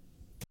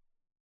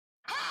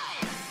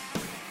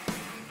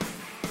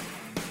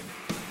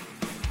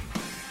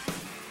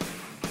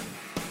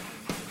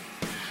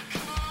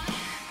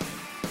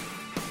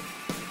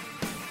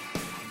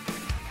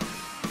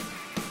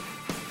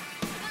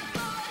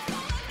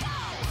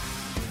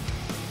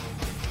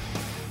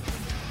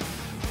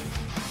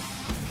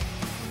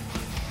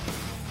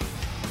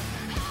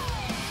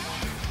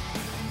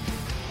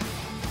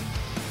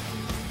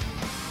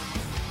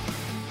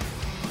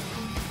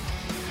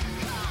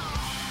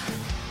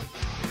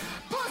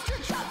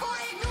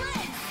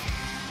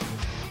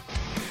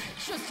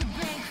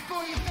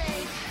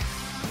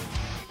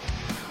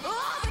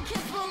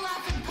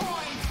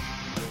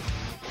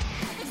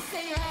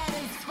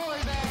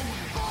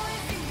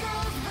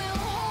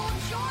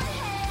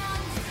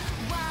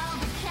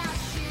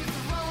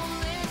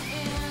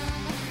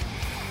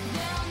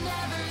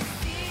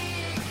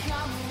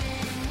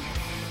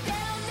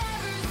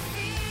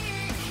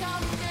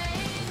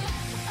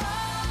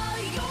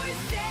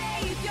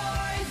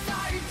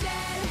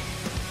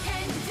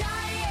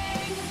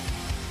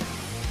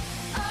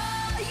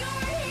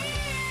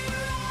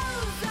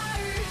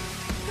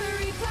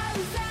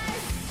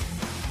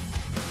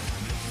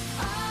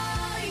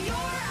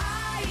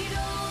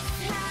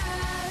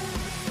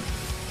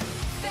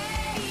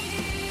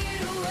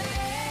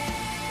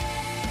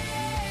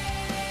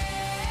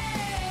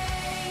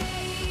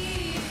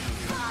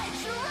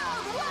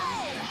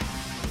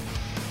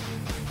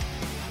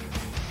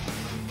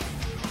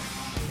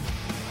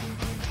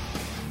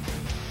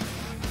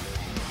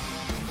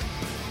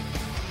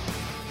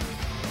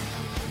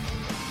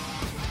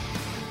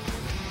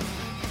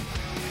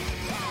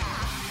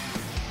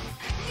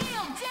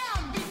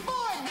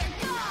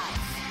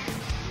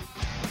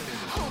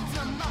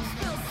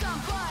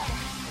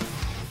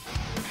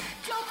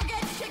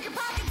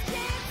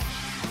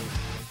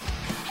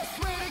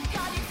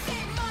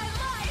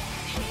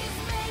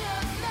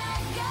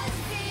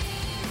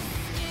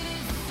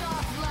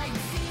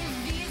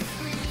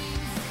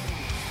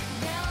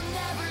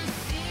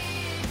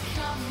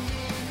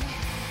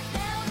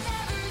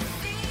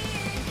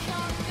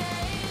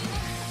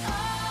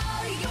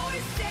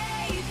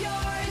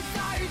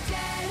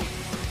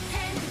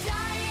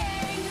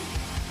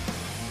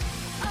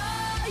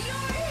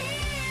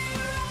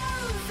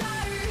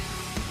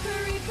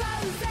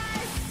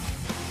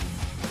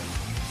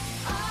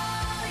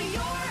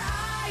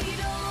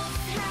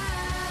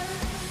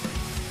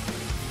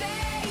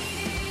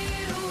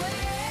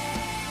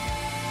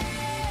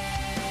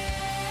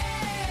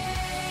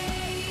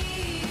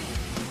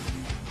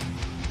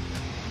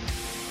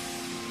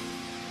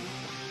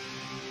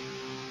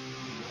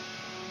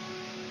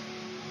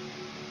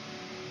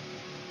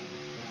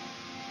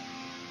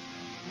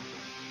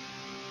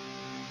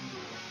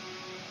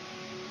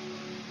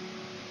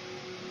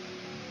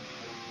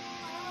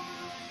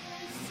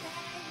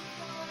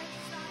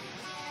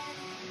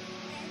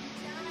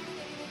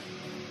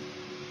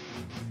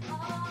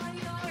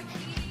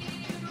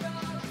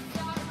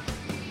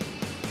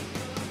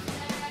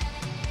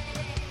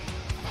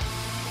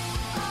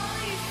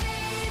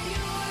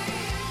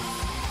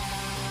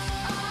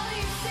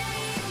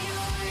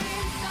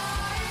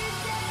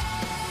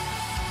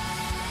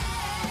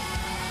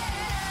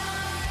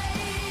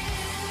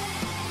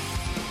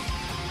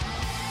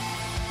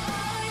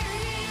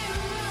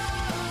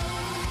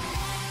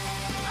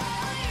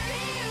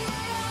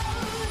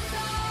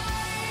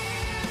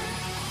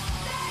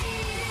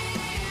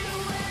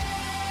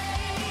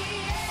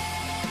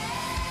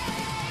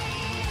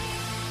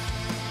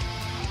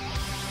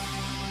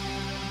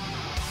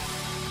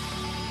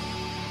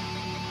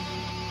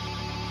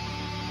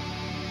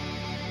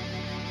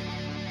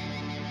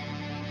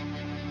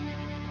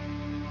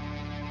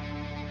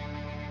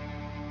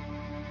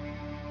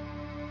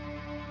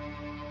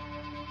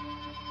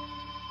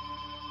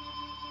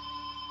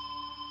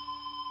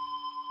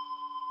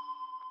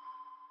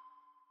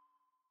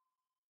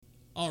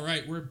 All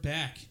right, we're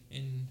back,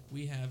 and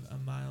we have A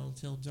Mile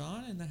Till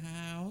Dawn in the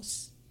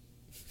house.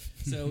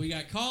 So we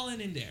got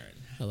Colin and Darren.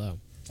 Hello.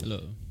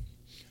 Hello.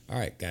 All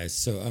right, guys.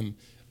 So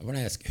I want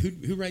to ask,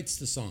 who writes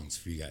the songs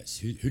for you guys?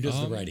 Who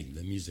does the writing,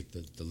 the music,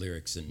 the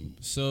lyrics, and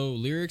So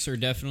lyrics are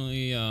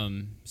definitely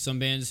some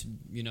bands,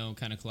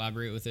 kind of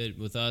collaborate with it.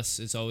 With us,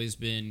 it's always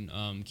been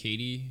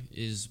Katie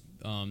is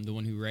the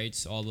one who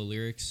writes all the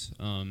lyrics.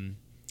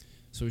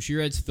 So she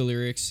writes the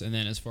lyrics, and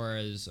then as far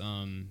as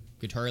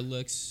guitar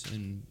licks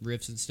and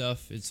riffs and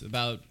stuff, it's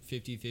about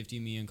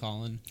 50-50 me and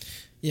Colin.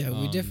 Yeah,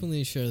 we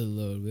definitely share the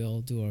load. We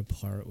all do our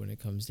part when it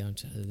comes down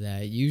to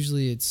that.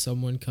 Usually it's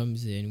someone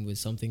comes in with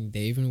something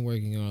they've been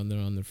working on, they're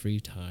on the free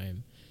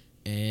time,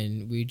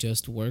 and we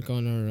just work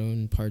on our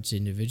own parts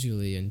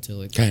individually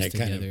until it comes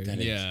together.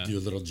 Yeah. Do a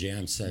little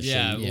jam session.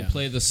 Yeah, Yeah.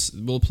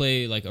 we'll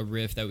play like a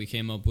riff that we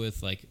came up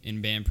with like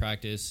in band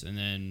practice, and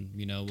then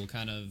we'll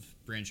kind of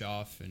branch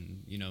off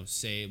and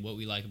say what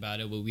we like about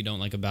it, what we don't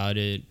like about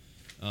it,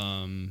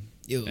 and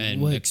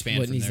expand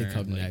what from needs there. to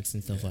come next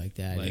and stuff like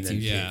that. Like, It's and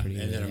then- usually yeah, pretty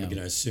And then laid I'm out.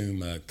 going to assume,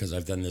 because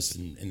I've done this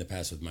in the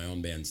past with my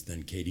own bands,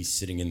 then Katie's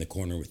sitting in the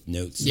corner with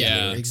notes.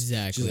 Yeah. She's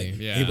Exactly. like,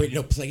 Yeah. hey, wait,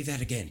 no, play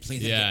that again. Play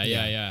that Yeah,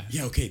 again. yeah.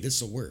 Yeah, okay,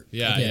 this will work.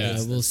 Yeah, Yeah,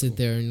 yeah. we'll sit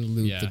there and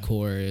loop the Yeah.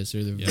 chorus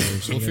or the Yeah.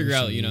 verse. We'll whatever figure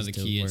out, she needs the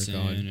to key it's work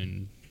in on.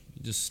 and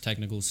just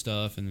technical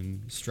stuff and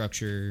then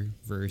structure,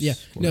 verse. Yeah,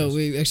 no, chorus.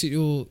 we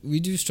actually we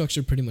do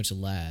structure pretty much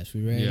last.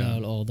 We write Yeah.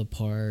 out all the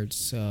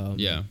parts.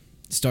 Yeah.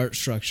 Start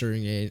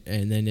structuring it,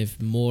 and then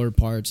if more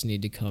parts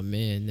need to come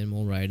in, then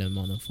we'll write them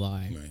on the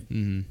fly. Right.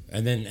 Mhm.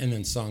 And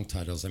then song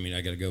titles. I mean,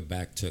 I got to go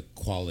back to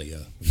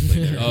Qualia. We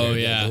played that Oh,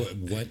 earlier. yeah.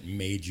 What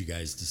made you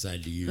guys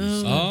decide to use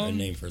a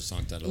name for a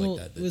song title Well,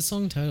 like that? with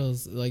song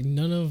titles, like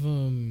none of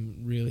them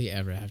really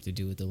ever have to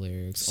do with the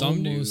lyrics. Some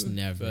Almost do,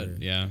 never.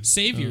 but yeah.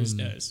 Saviors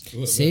does.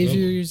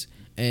 Saviors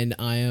and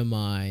I Am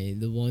I,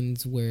 the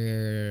ones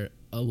where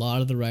a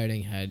lot of the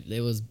writing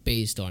it was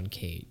based on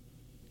Kate.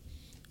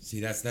 See,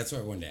 that's what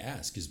I wanted to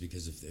ask, is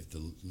because if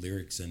the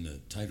lyrics and the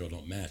title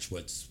don't match,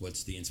 what's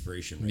the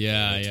inspiration? Right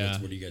Yeah, there? yeah.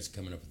 What are you guys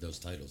coming up with those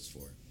titles for?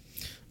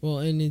 Well,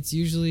 and it's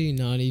usually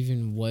not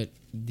even what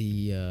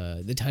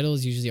the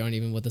titles usually aren't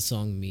even what the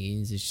song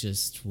means. It's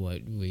just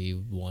what we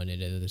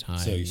wanted at the time.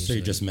 So you're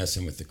usually. just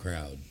messing with the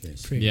crowd,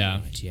 basically. Pretty Yeah.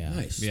 much, yeah.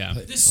 Nice. Yeah.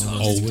 But This song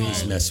is always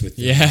called mess with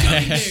the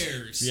Yeah.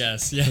 Bears.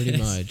 Yes. Pretty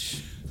much.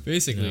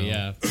 Basically, No.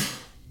 yeah.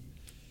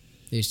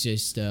 It's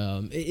just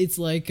it's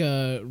like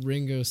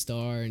Ringo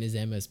Starr and his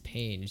MS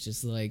Paint. It's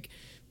just like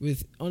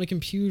on a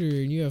computer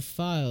and you have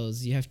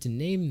files, you have to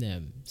name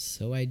them.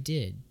 So I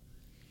did,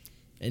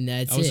 and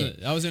that's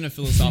it. I was in a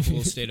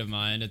philosophical state of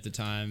mind at the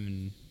time,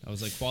 and I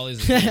was like,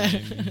 "Quality's a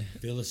good name."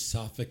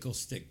 philosophical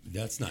stick.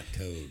 That's not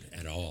code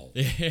at all.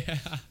 Yeah.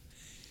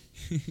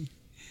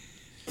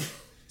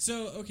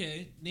 So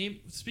okay,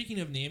 speaking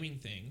of naming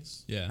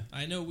things, Yeah.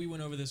 I know we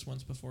went over this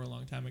once before a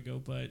long time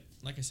ago, but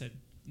like I said,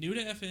 new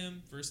to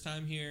FM, first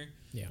time here.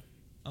 Yeah.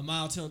 A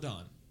Mile Till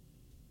Dawn.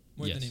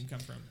 Where'd Yes. the name come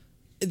from?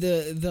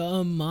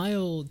 The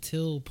mile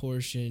till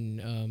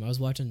portion. I was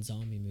watching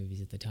zombie movies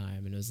at the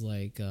time, and it was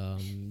like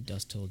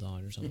Dusk Till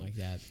Dawn or something like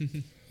that.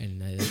 And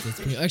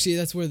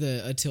that's where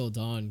the Till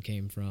Dawn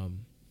came from.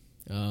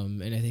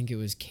 And I think it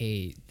was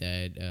Kate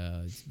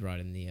that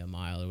brought in the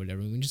mile or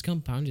whatever. We just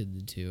compounded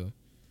the two.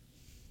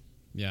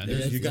 Yeah.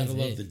 That's- You gotta that's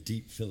love it. the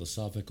deep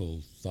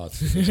philosophical thoughts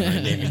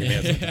behind naming the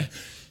band like that.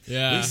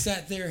 Yeah. We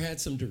sat there,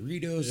 had some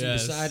Doritos, and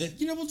Yes. decided,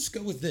 we'll just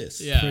go with this.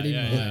 Yeah. pretty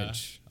yeah,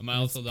 much. A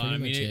Mile Till Dawn. I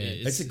pretty mean, much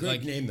it. It's a great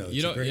like, name, though. You It's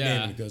a don't. great Yeah.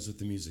 name, and it goes with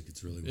the music.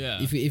 It's really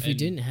Yeah. If we And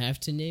didn't have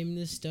to name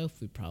this stuff,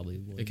 we probably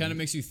would. It kind of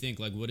makes you think,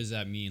 like, what does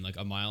that mean? Like,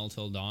 a mile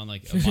till dawn?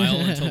 Like, a mile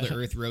until the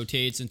earth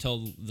rotates,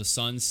 until the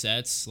sun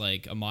sets?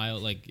 Like, a mile,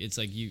 like, it's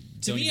like you To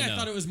don't me, even I know.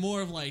 thought it was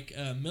more of like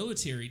a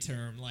military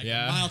term, like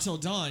Yeah. a mile till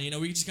dawn.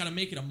 We just got to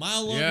make it a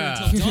mile longer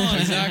Yeah. until dawn.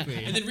 Exactly.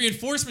 And then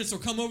reinforcements will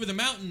come over the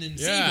mountain and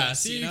save Yeah,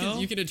 us, see, you know?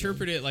 you can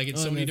interpret it like in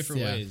so many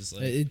different ways.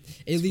 Like,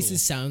 At least cool. it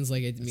sounds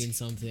like it means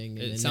something.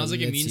 It and sounds then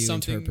like it lets means you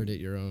something. Interpret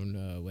it your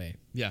own way.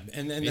 yeah,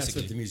 And then that's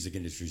basically. what the music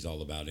industry's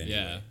all about,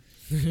 anyway.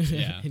 Yeah,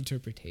 yeah,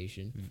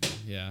 Interpretation.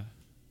 yeah.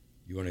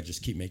 You want to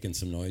just keep making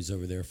some noise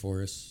over there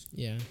for us?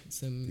 Yeah.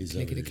 Some He's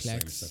over clickety here slinging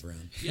clacks. stuff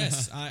around.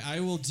 Yes, I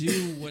will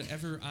do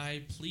whatever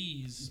I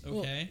please, okay?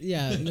 Well,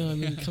 yeah. No, I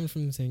mean, it comes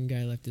from the same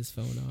guy left his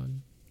phone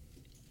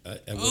on.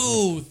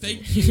 Oh,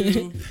 thank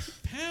you.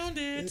 Pound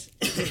it.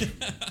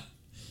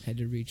 Had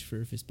to reach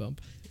for a fist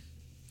bump.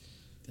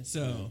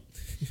 So,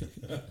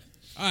 all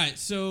right.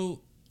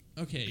 So,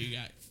 okay, you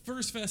got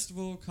first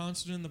festival,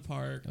 concert in the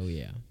park. Oh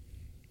yeah.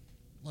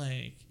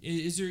 Like,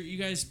 is there? You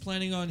guys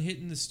planning on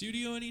hitting the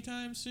studio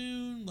anytime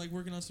soon? Like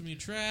working on some new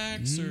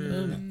tracks or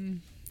I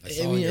mean, as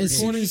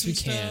soon recording as we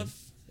some can.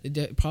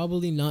 stuff?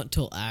 Probably not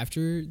till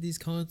after these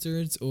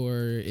concerts,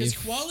 or Because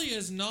if Qualia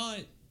is not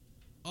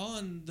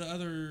on the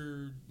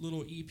other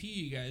little EP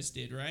you guys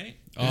did, right?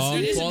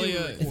 It is a new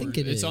Qualia, I think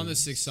it it's on the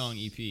is. 6-song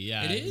EP.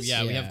 Yeah, It is?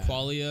 Yeah, we have Yeah.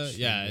 Qualia.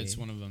 Yeah, Should it's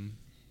be. one of them.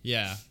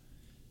 Yeah.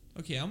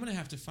 Okay, I'm gonna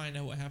have to find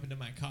out what happened to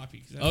my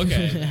copy. 'Cause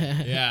Okay.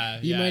 Yeah.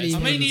 You yeah, might it's even- I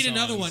one may of the need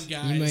another songs. one,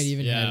 guys. you might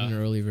even Yeah. have an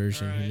early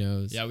version. Alright. Who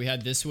knows? Yeah, we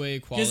had This Way,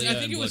 Qualia, Because I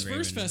think and it was Blood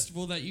First Raven.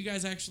 Festival that you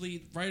guys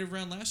actually right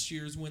around last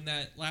year's when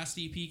that last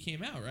EP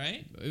came out,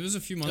 right? It was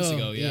a few months Oh,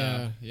 ago. Yeah.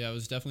 yeah. Yeah, it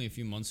was definitely a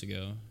few months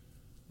ago.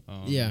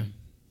 Yeah.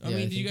 I Yeah,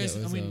 mean, I do you think guys?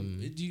 that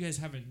was, do you guys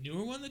have a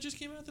newer one that just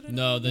came out that I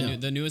No, don't know?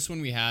 the newest one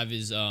we have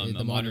is The a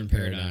Modern Modern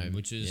Paradigm, Paradigm.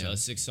 which is Yeah. a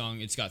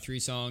 6-song. It's got 3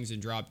 songs in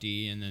drop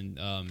D and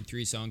then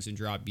 3 songs in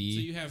drop B.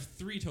 So you have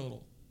 3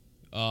 total,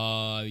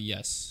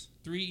 Yes.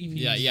 3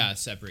 EPs. Yeah,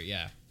 separate.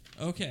 Yeah.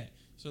 Okay.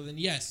 So then,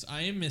 yes,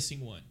 I am missing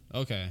one.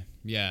 Okay.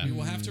 Yeah. We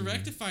will have to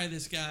rectify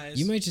this, guys.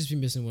 You might just be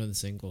missing one of the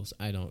singles.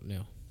 I don't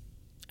know.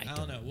 I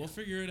don't know. We'll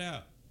figure it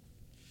out.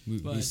 We-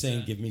 He's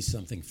saying, give me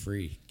something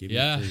free. Give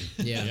Yeah. me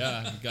free. Yeah.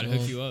 Yeah. Gotta Well-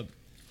 hook you up.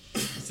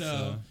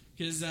 So,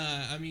 because,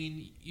 I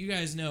mean, you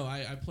guys know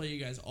I play you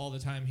guys all the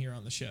time here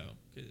on the show.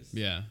 Cause,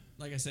 Yeah.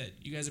 like I said,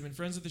 you guys have been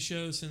friends with the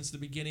show since the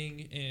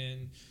beginning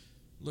and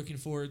looking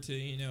forward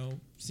to,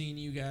 seeing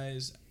you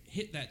guys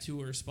hit that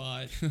tour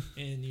spot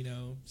and,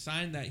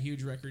 sign that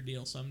huge record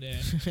deal someday.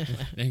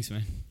 Thanks,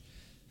 man.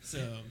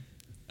 So,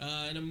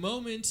 in a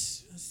moment,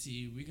 let's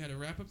see, we got to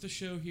wrap up the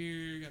show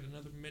here. Got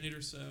another minute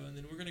or so, and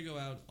then we're going to go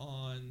out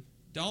on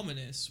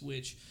Dominus,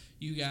 which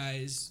you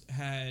guys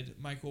had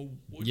Michael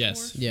Woodruff.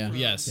 Yes. Yeah. from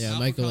Yes. Yeah, Alpha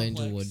Michael Complex.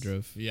 Angel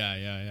Woodruff.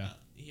 Yeah.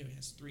 He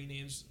has 3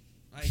 names.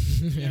 I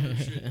never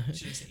should have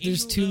said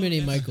There's Angel, too though. many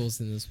That's- Michaels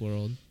in this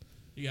world.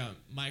 You got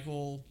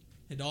Michael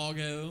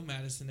Hidalgo,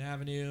 Madison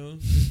Avenue.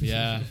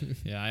 Yeah.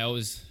 Yeah. I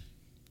always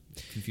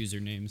confuse their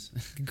names.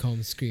 You can call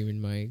him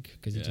Screaming Mike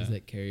because he Yeah. does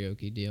that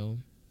karaoke deal.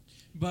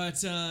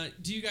 But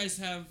do you guys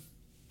have,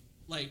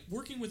 like,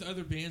 working with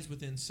other bands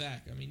within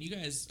SAC? I mean, you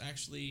guys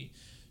actually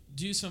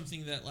do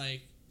something that,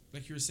 like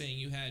you were saying,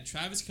 you had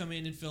Travis come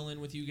in and fill in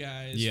with you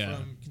guys Yeah.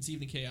 from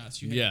Conceived in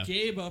Chaos. You had Yeah.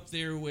 Gabe up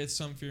there with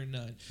Some Fear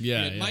None. Yeah,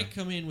 You had yeah. Mike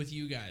come in with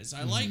you guys.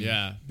 I like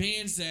Yeah.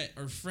 bands that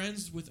are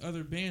friends with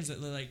other bands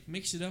that, like,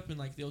 mix it up and,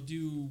 like, they'll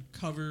do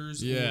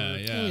covers Yeah. or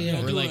Yeah. Oh, yeah.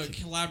 they'll Or do like, a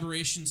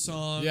collaboration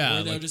song Yeah,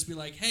 or they'll like- just be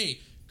like, hey,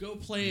 go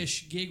play a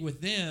gig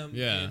with them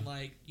Yeah. and,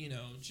 like,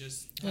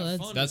 just Well, have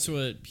that's- fun. that's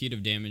what Heat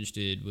of Damage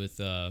did with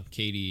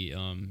Katie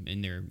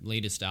in their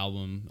latest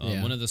album.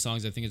 Yeah. One of the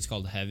songs, I think it's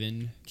called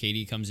Heaven.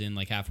 Katie comes in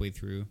like halfway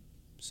through.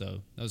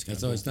 So that was kind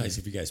That's of always cool. nice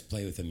if you guys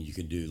play with them. You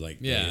can do like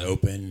Yeah. they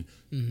open,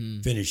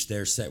 finish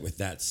their set with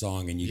that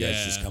song, and you guys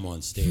Yeah. just come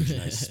on stage,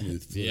 nice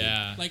smooth. Fluid.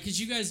 Yeah. Like, because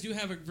you guys do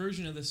have a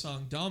version of the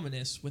song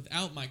Dominus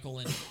without Michael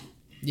in it,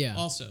 Yeah.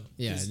 also.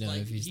 Yeah, 'Cause, no,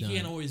 like, if he's he not.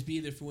 can't always be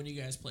there for when you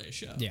guys play a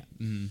show. Yeah.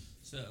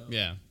 So,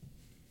 Yeah.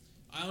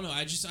 I don't know.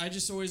 I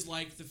just always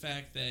like the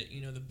fact that,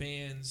 the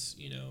bands,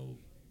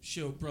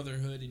 show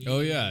brotherhood and Oh,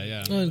 unity yeah, and,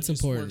 yeah. Well, it's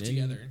just work important.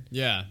 together.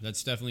 Yeah.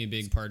 That's definitely a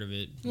big part of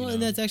it. Well,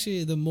 and that's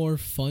actually the more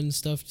fun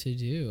stuff to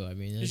do. I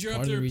mean, Because that's you're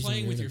part up of the there reason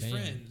playing you're with in your the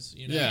band. friends,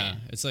 Yeah.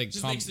 It's like It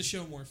just makes the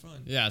show more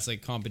fun. yeah, it's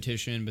like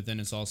competition, but then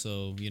it's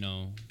also,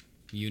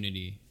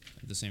 unity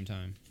at the same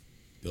time.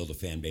 Build a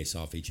fan base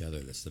off each other.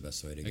 That's the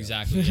best way to go.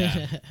 Exactly.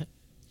 Yeah.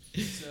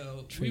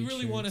 So Trade we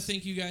really want to shirts.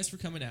 thank you guys for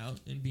coming out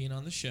and being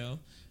on the show.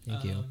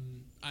 Thank you.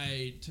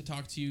 To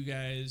talk to you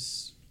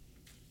guys,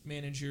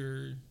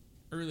 manager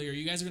earlier.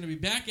 You guys are going to be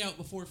back out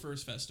before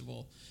First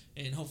Festival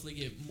and hopefully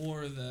get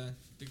more of the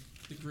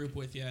group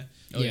with you.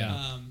 Oh,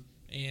 yeah.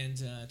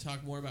 And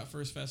talk more about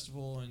First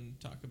Festival and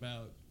talk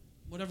about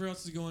whatever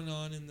else is going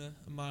on in the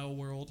Mile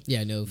world.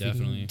 Yeah, no, if we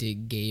Definitely. can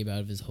dig Gabe out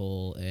of his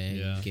hole and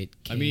Yeah. get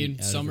I Kate mean, out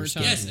of her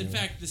summertime- Yes, schedule. in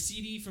fact, the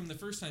CD from the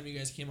first time you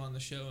guys came on the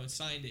show and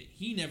signed it,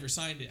 he never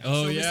signed it.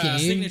 Oh, still missing yeah. the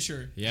Gabe?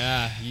 signature.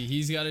 Yeah.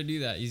 He's got to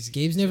do that.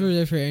 Gabe's never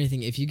there for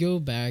anything. If you go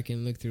back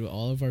and look through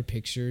all of our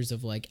pictures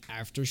of like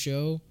after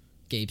show,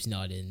 Gabe's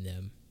not in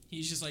them.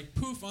 He's just like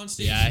poof on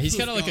stage. Yeah, he's poof,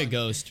 kind of like a gone.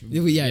 ghost.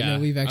 Yeah, no,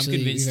 we've actually- I'm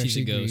convinced we've he's a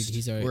actually agreed. ghost.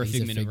 He's a We're a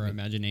figment of our figment.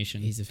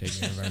 imagination. He's a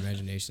figment of our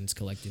imaginations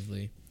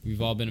collectively. We've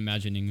all been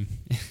imagining him.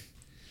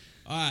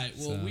 All right.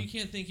 Well, So- we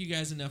can't thank you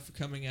guys enough for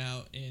coming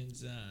out. And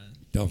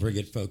Don't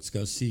forget, folks,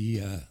 go see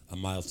A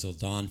Mile Till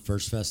Dawn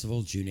First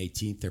Festival, June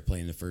 18th. They're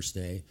playing the first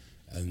day.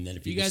 And then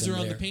if you you guys get are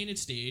on there, the painted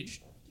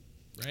stage,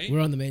 right?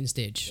 We're on the main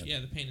stage. Yeah,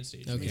 the painted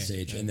stage. Okay.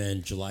 stage. And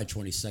then July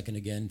 22nd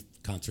again,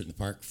 concert in the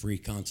park, free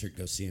concert.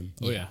 Go see them.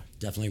 Oh, yeah.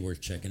 Definitely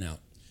worth checking out.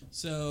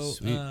 So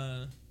Sweet.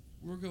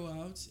 we'll go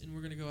out and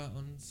we're gonna go out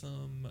on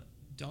some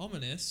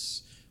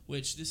Dominus,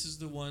 which this is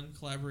the one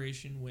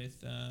collaboration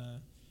with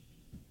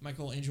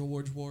Michael Angel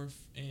Woodruff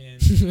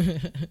and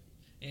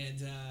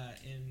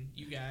and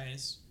you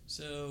guys.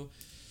 So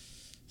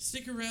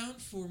stick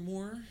around for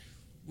more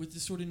with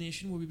Distorted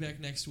Nation. We'll be back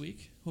next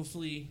week.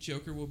 Hopefully,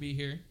 Joker will be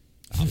here.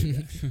 I'll be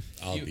back.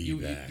 I'll you, be you,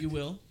 back. You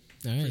will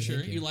All right, for sure.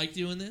 thank You like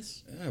doing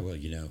this?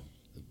 Well,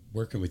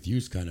 working with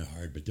you's kind of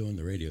hard, but doing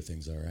the radio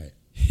thing's all right.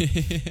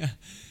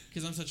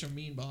 Because I'm such a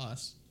mean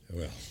boss,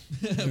 Well,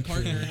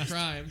 partner in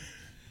crime.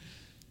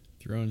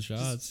 Throwing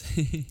shots.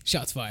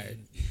 Shots fired.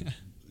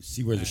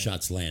 see where the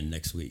shots land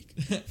next week.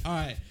 All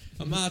right,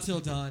 A Mile Till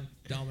Dawn,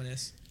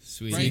 Dominus.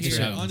 Sweet. Right Thanks here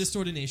for having on us.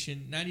 Distorted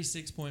Nation,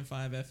 96.5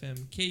 FM,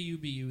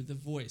 KUBU, the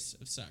voice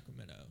of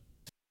Sacramento.